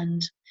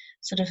and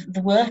sort of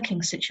the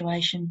working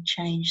situation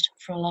changed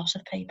for a lot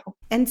of people.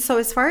 And so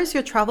as far as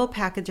your travel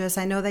packages,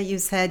 I know that you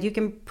said you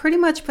can pretty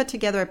much put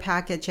together a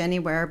package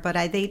anywhere, but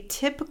are they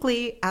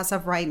typically, as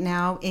of right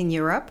now, in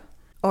Europe?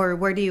 Or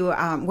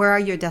where are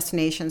your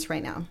destinations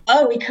right now?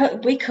 Oh, we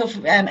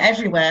cover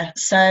everywhere.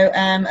 So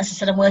as I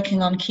said, I'm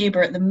working on Cuba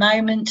at the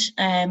moment.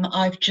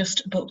 I've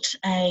just booked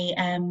a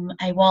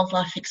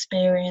wildlife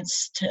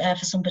experience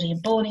for somebody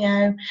in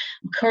Borneo.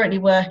 I'm currently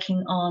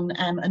working on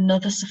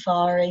another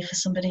safari for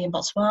somebody in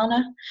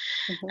Botswana.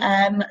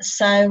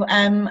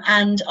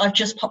 And I've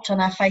just popped on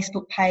our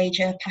Facebook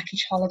page a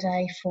package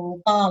holiday for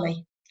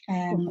Bali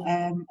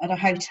at a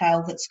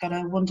hotel that's got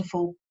a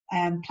wonderful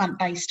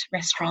plant-based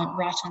restaurant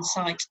right on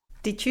site.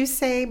 Did you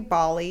say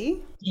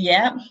Bali?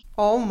 Yeah.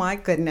 Oh my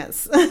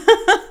goodness.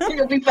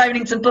 You'll be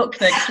phoning to book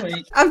next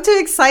week. I'm too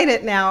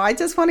excited now. I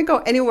just want to go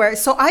anywhere.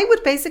 So I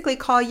would basically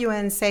call you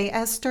and say,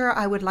 Esther,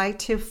 I would like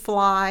to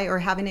fly or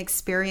have an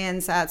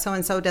experience at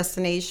so-and-so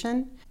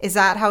destination. Is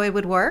that how it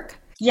would work?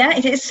 Yeah,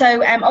 it is.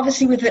 So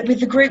obviously with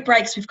the group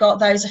breaks, we've got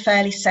those are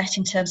fairly set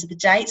in terms of the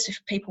dates.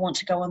 If people want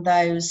to go on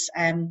those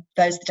are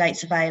the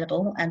dates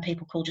available, and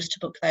people call just to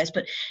book those.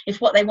 But if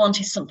what they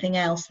want is something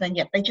else, then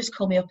they just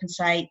call me up and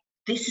say,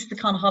 this is the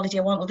kind of holiday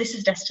I want, or this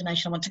is a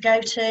destination I want to go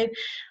to.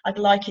 I'd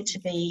like it to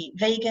be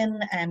vegan,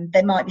 and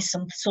there might be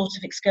some sort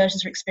of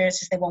excursions or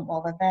experiences they want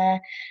while they're there.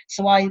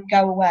 So I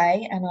go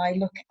away and I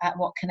look at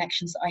what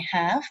connections I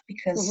have,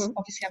 because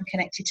obviously I'm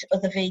connected to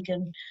other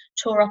vegan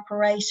tour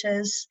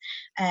operators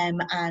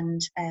and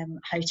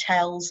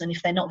hotels, and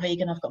if they're not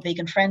vegan, I've got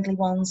vegan friendly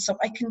ones. So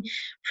I can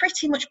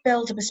pretty much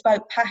build a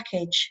bespoke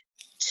package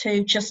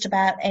to just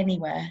about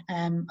anywhere.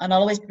 And I'll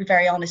always be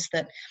very honest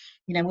that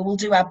we will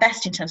do our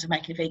best in terms of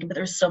making it vegan, but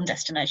there are some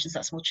destinations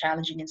that's more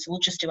challenging, and so we'll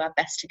just do our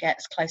best to get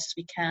as close as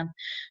we can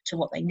to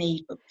what they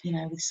need, but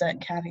with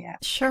certain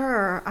caveats.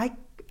 Sure.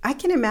 I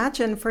can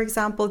imagine, for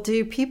example,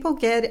 do people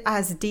get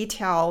as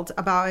detailed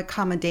about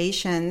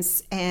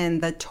accommodations and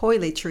the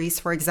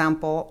toiletries, for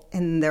example,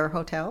 in their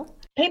hotel?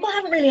 People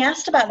haven't really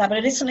asked about that, but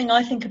it is something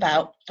I think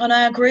about. On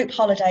our group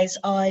holidays,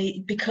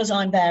 because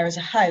I'm there as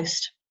a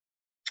host,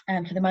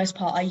 and for the most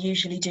part, I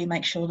usually do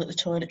make sure that the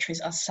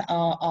toiletries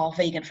are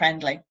vegan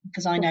friendly,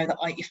 because I know that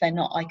if they're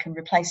not, I can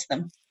replace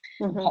them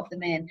and pop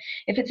them in.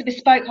 If it's a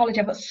bespoke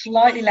holiday, I've got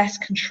slightly less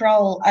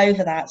control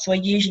over that. So I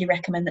usually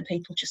recommend that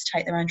people just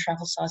take their own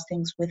travel size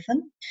things with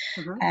them.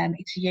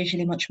 It's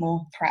usually much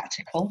more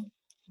practical.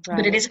 Right.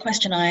 But it is a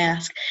question I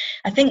ask.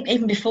 I think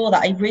even before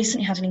that, I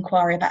recently had an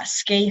inquiry about a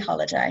ski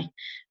holiday,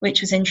 which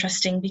was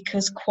interesting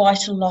because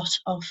quite a lot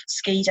of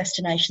ski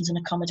destinations and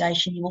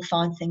accommodation, you will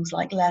find things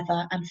like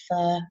leather and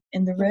fur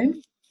in the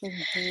room.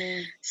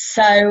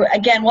 So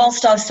again,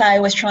 whilst I say I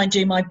always try and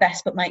do my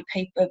best, but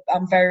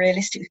I'm very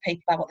realistic with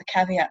people about what the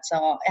caveats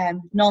are.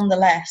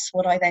 Nonetheless,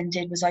 what I then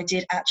did was I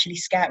did actually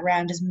scout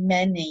around as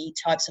many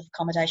types of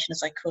accommodation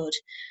as I could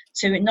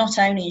to not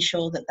only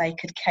ensure that they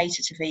could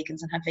cater to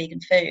vegans and have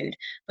vegan food,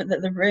 but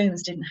that the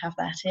rooms didn't have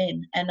that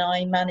in. And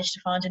I managed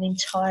to find an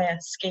entire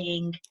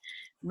skiing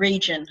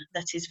region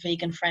that is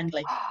vegan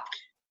friendly.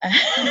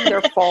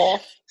 Wonderful.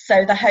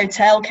 So the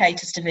hotel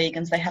caters to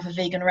vegans. They have a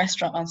vegan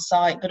restaurant on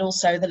site, but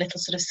also the little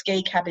sort of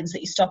ski cabins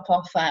that you stop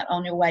off at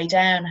on your way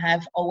down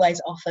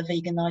always offer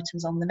vegan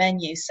items on the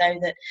menu, so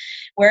that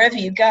wherever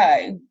you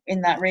go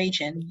in that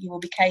region, you will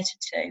be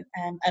catered to.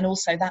 And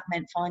also that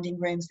meant finding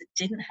rooms that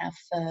didn't have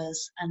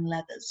furs and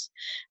leathers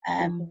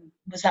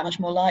was that much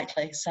more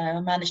likely. So I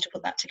managed to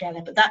put that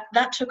together, but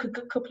that took a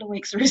good couple of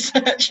weeks of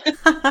research.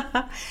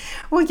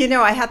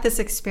 Well, I had this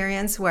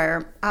experience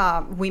where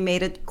we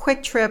made a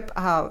quick trip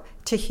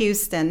to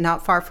Houston,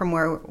 not far from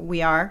where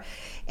we are.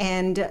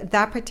 And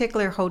that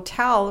particular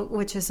hotel,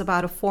 which is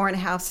about a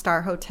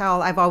 4.5-star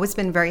hotel, I've always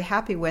been very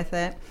happy with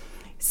it.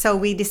 So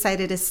we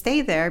decided to stay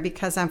there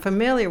because I'm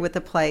familiar with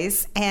the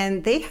place.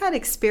 And they had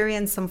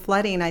experienced some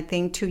flooding, I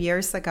think, 2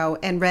 years ago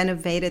and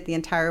renovated the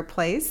entire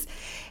place.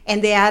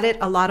 And they added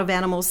a lot of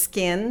animal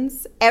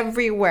skins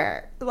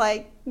everywhere.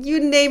 Like, you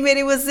name it,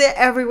 it was there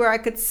everywhere. I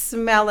could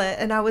smell it.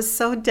 And I was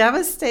so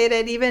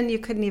devastated. You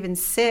couldn't even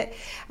sit.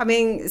 I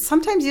mean,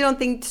 sometimes you don't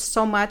think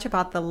so much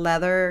about the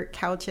leather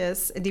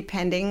couches,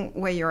 depending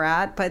where you're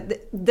at.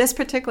 But this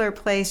particular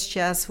place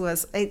just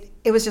was,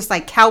 it was just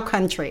like cow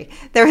country.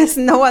 There is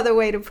no other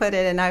way to put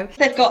it. And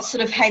they've got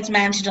sort of heads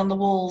mounted on the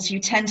walls. You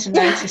tend to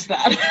notice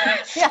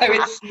that. So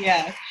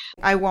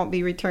I won't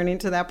be returning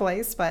to that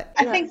place, but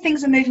I think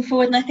things are moving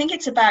forward, and I think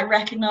it's about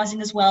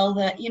recognizing as well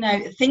that, you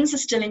know, things are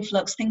still in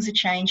flux, things are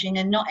changing,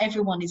 and not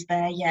everyone is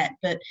there yet,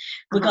 but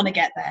we're going to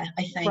get there,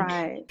 I think.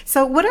 Right.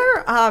 So what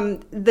are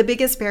the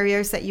biggest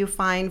barriers that you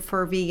find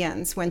for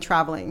vegans when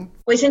traveling?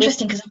 Well, it's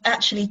interesting because I've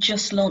actually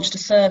just launched a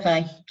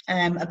survey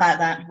about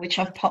that, which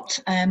I've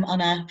popped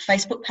on a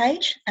Facebook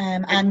page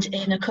and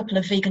in a couple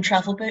of vegan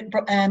travel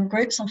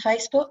groups on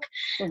Facebook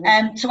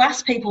to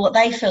ask people what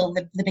they feel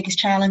the biggest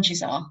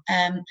challenges are.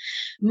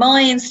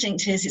 My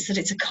instinct is that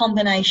it's a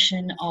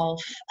combination of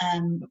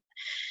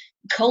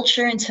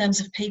culture in terms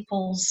of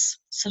people's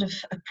sort of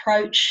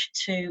approach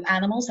to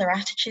animals, their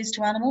attitudes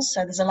to animals.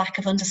 So there's a lack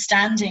of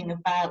understanding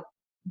about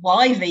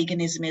why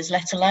veganism is,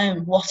 let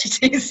alone what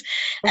it is.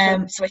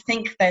 So I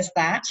think there's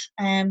that.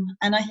 And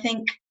I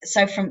think,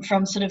 so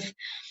from sort of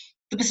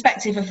the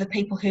perspective of the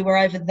people who are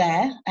over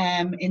there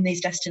in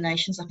these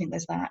destinations, I think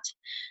there's that.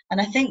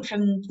 And I think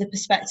from the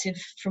perspective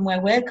from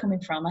where we're coming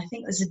from, I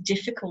think there's a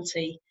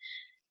difficulty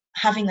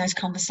having those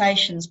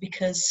conversations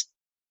because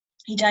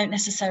you don't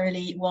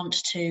necessarily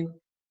want to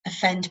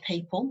offend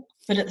people,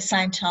 but at the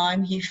same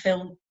time you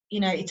feel, you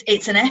know,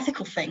 it's an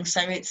ethical thing,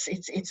 so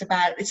it's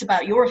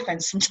about your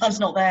offence, sometimes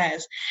not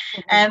theirs.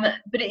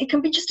 But it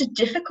can be just a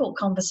difficult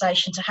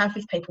conversation to have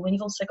with people when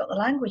you've also got the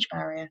language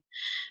barrier.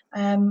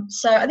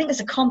 So I think there's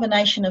a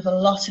combination of a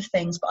lot of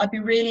things, but I'd be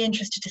really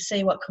interested to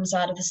see what comes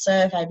out of the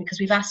survey, because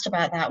we've asked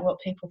about that, what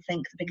people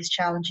think the biggest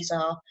challenges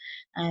are,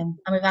 and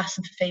we've asked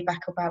them for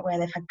feedback about where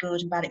they've had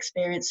good and bad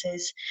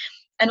experiences.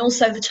 And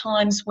also the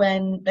times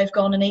when they've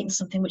gone and eaten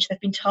something which they've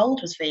been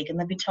told was vegan,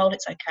 they've been told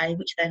it's okay,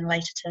 which then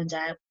later turned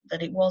out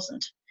that it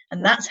wasn't.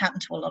 And that's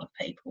happened to a lot of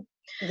people.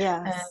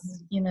 Yes.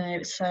 You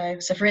know, so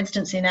for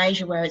instance, in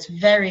Asia, where it's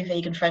very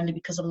vegan friendly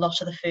because a lot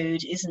of the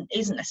food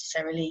isn't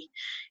necessarily,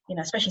 you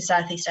know, especially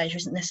Southeast Asia,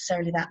 isn't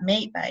necessarily that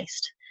meat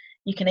based.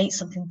 You can eat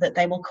something that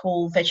they will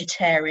call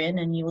vegetarian,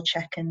 and you will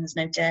check and there's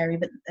no dairy,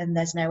 and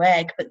there's no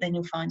egg, but then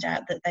you'll find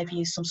out that they've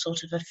used some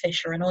sort of a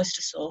fish or an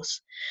oyster sauce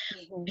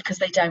because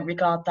they don't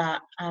regard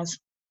that as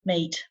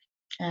meat,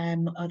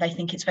 or they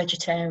think it's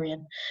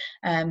vegetarian,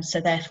 so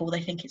therefore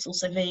they think it's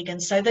also vegan.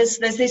 So there's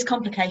these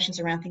complications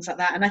around things like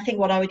that, and I think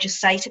what I would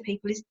just say to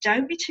people is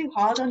don't be too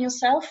hard on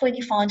yourself when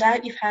you find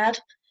out you've had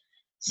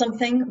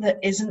something that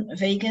isn't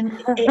vegan.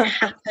 It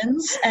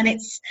happens, and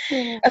it's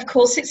of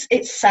course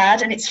it's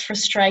sad and it's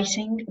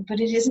frustrating, but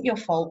it isn't your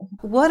fault.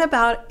 What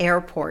about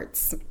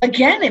airports?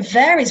 Again, it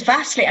varies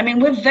vastly. I mean,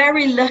 we're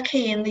very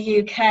lucky in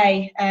the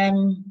UK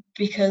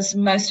because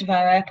most of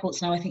our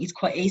airports now, I think it's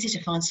quite easy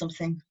to find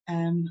something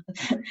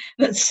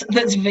that's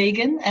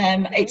vegan.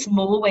 It's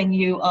more when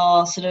you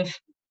are sort of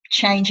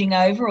changing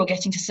over or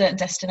getting to certain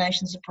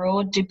destinations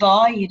abroad.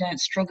 Dubai, you don't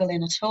struggle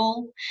in at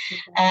all.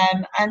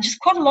 And just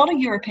quite a lot of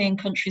European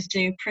countries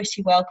do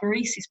pretty well.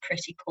 Greece is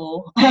pretty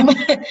poor.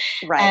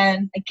 Right.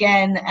 And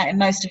again,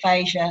 most of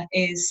Asia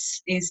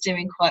is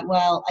doing quite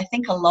well. I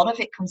think a lot of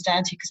it comes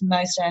down to because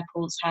most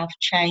airports have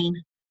chain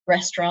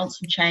restaurants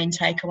and chain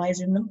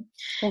takeaways in them.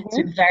 So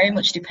it very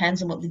much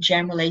depends on what the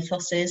general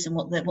ethos is and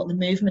what the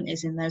movement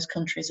is in those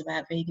countries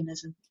about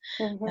veganism.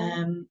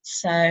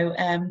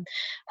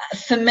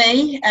 For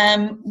me,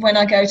 when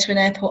I go to an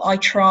airport, I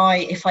try,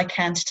 if I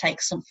can, to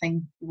take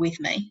something with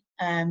me,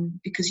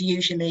 because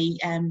usually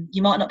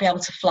you might not be able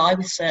to fly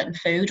with certain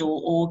food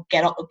or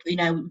get up, you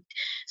know,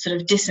 sort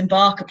of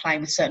disembark a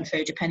plane with certain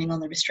food depending on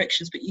the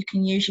restrictions, but you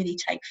can usually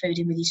take food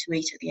in with you to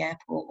eat at the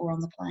airport or on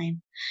the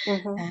plane.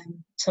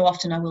 So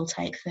often I will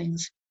take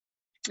things,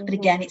 but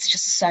again, it's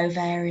just so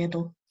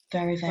variable,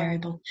 very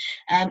variable.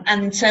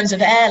 And in terms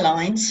of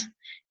airlines,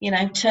 you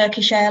know,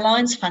 Turkish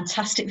Airlines,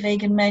 fantastic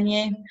vegan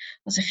menu.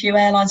 There's a few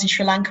airlines in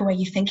Sri Lanka where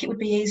you think it would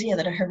be easier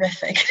that are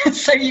horrific.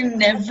 So you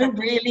never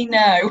really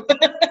know.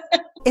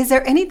 Is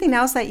there anything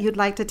else that you'd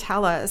like to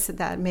tell us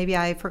that maybe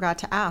I forgot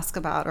to ask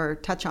about or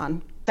touch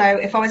on? So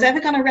if I was ever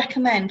going to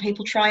recommend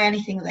people try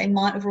anything that they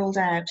might have ruled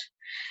out,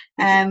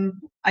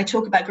 I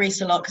talk about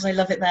Greece a lot because I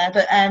love it there,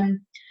 but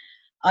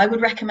I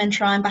would recommend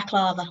trying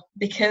baklava,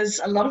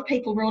 because a lot of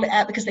people rule it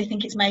out because they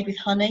think it's made with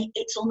honey.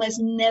 It's almost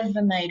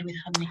never made with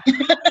honey.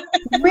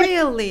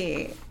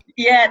 Really?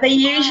 Yeah, they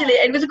usually,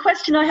 it was a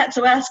question I had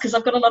to ask because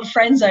I've got a lot of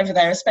friends over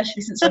there,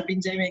 especially since I've been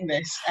doing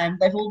this.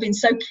 They've all been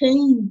so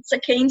keen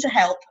to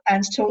help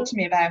and to talk to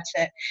me about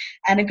it.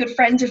 And a good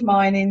friend of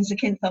mine in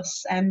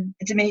Zakynthos,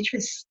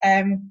 Dimitris,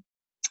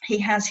 he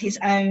has his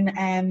own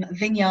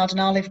vineyard and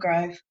olive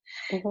grove.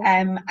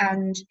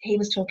 And he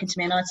was talking to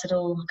me and I said,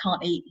 oh, I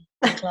can't eat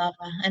baklava.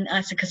 And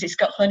I said, because it's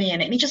got honey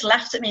in it. And he just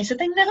laughed at me and said,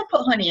 they never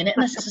put honey in it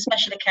unless it's a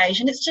special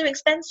occasion. It's too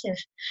expensive.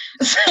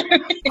 So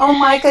oh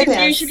my goodness.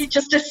 It's usually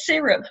just a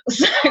syrup.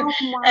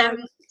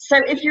 So So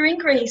if you're in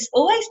Greece,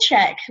 always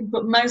check,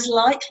 but most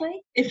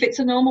likely, if it's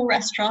a normal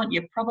restaurant,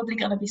 you're probably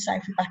going to be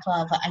safe with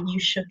baklava, and you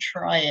should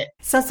try it.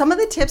 So some of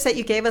the tips that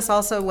you gave us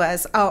also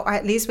was, or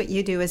at least what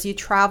you do is you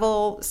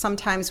travel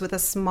sometimes with a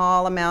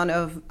small amount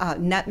of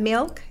nut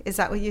milk. Is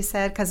that what you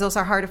said? Because those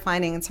are hard to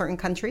find in certain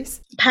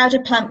countries.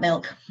 Powdered plant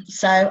milk.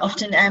 So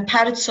often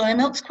powdered soy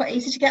milk's quite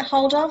easy to get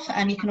hold of,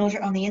 and you can order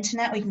it on the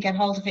internet, or you can get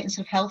hold of it in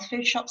sort of health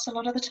food shops a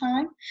lot of the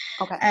time.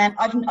 Okay.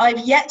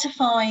 I've yet to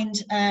find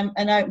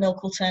an oat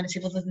milk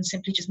alternative other than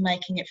simply just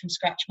making it from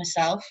scratch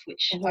myself,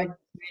 which I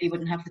really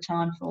wouldn't have the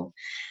time for.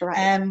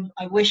 Right.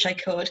 I wish I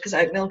could, because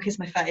oat milk is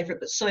my favourite,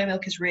 but soy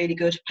milk is really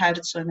good,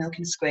 powdered soy milk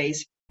in a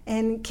squeeze.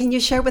 And can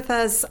you share with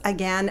us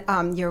again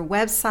your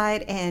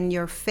website and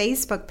your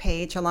Facebook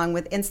page along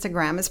with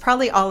Instagram? It's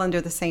probably all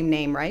under the same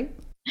name, right?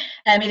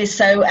 It is.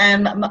 So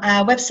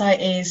our website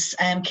is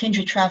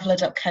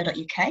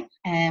kindredtraveller.co.uk,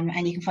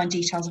 and you can find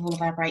details of all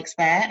of our breaks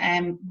there.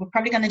 We're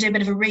probably going to do a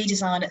bit of a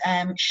redesign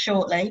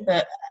shortly,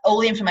 but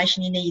all the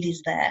information you need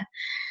is there.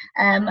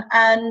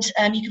 And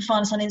you can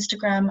find us on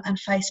Instagram and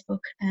Facebook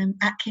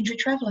at Kindred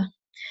Traveller.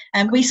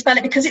 And we spell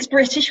it, because it's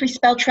British, we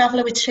spell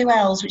traveller with 2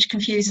 L's, which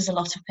confuses a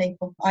lot of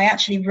people. I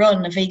actually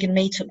run a vegan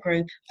meetup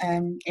group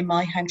in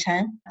my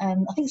hometown. I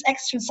think it's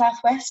Exeter and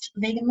Southwest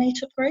Vegan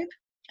Meetup Group.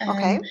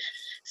 Okay.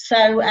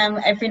 So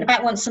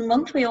about once a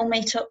month we all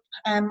meet up.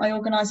 I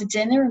organise a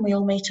dinner and we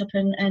all meet up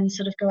and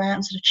sort of go out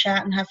and sort of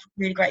chat and have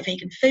really great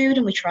vegan food,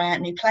 and we try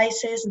out new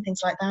places and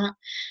things like that.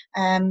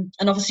 And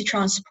obviously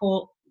try and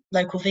support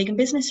local vegan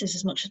businesses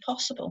as much as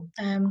possible.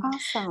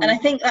 Awesome. And I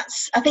think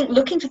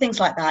looking for things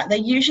like that, they're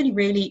usually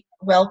really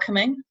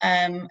welcoming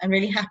and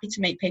really happy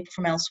to meet people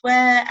from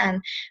elsewhere.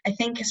 And I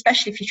think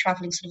especially if you're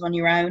traveling sort of on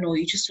your own, or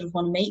you just sort of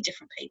want to meet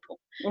different people,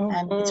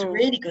 it's a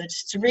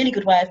really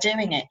good way of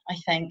doing it, I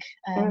think.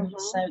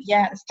 So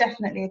yeah, it's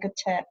definitely a good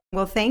tip.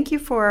 Well, thank you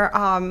for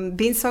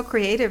being so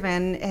creative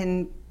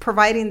and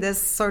providing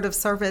this sort of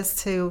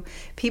service to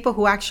people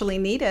who actually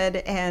need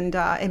it, and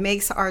it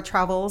makes our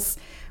travels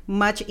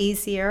much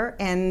easier.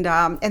 And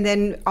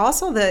then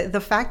also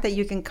the fact that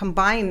you can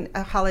combine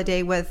a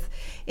holiday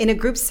in a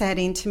group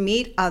setting to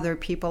meet other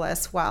people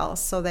as well,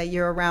 so that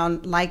you're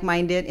around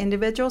like-minded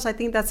individuals. I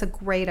think that's a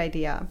great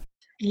idea.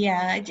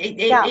 Yeah,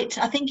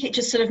 I think it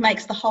just sort of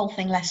makes the whole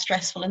thing less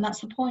stressful, and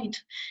that's the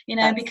point,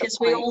 because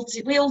we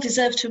all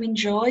deserve to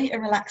enjoy a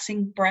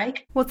relaxing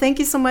break. Well, thank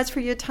you so much for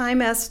your time,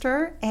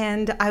 Esther,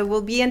 and I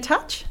will be in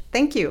touch.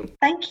 Thank you.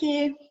 Thank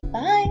you.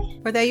 Bye.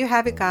 Well, there you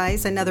have it,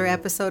 guys. Another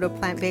episode of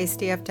Plant-Based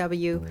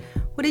DFW.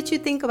 What did you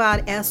think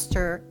about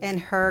Esther and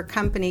her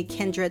company,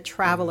 Kindred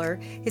Traveller?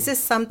 Is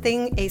this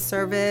a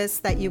service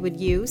that you would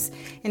use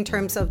in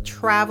terms of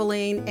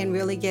traveling and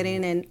really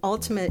getting an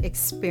ultimate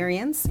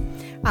experience?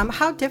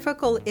 How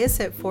difficult is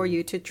it for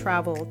you to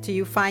travel? Do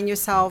you find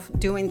yourself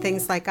doing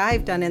things like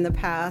I've done in the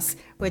past,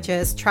 which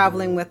is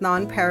traveling with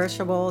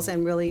non-perishables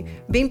and really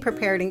being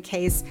prepared in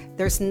case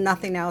there's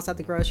nothing else at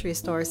the grocery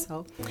store?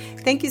 So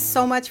thank you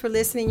so much for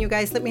listening, you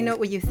guys. Let me know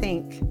what you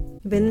think.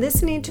 You've been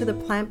listening to the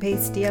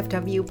Plant-Based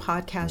DFW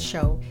podcast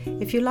show.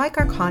 If you like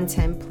our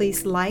content,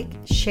 please like,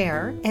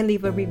 share, and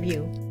leave a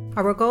review.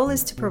 Our goal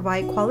is to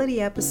provide quality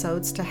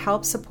episodes to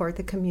help support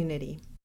the community.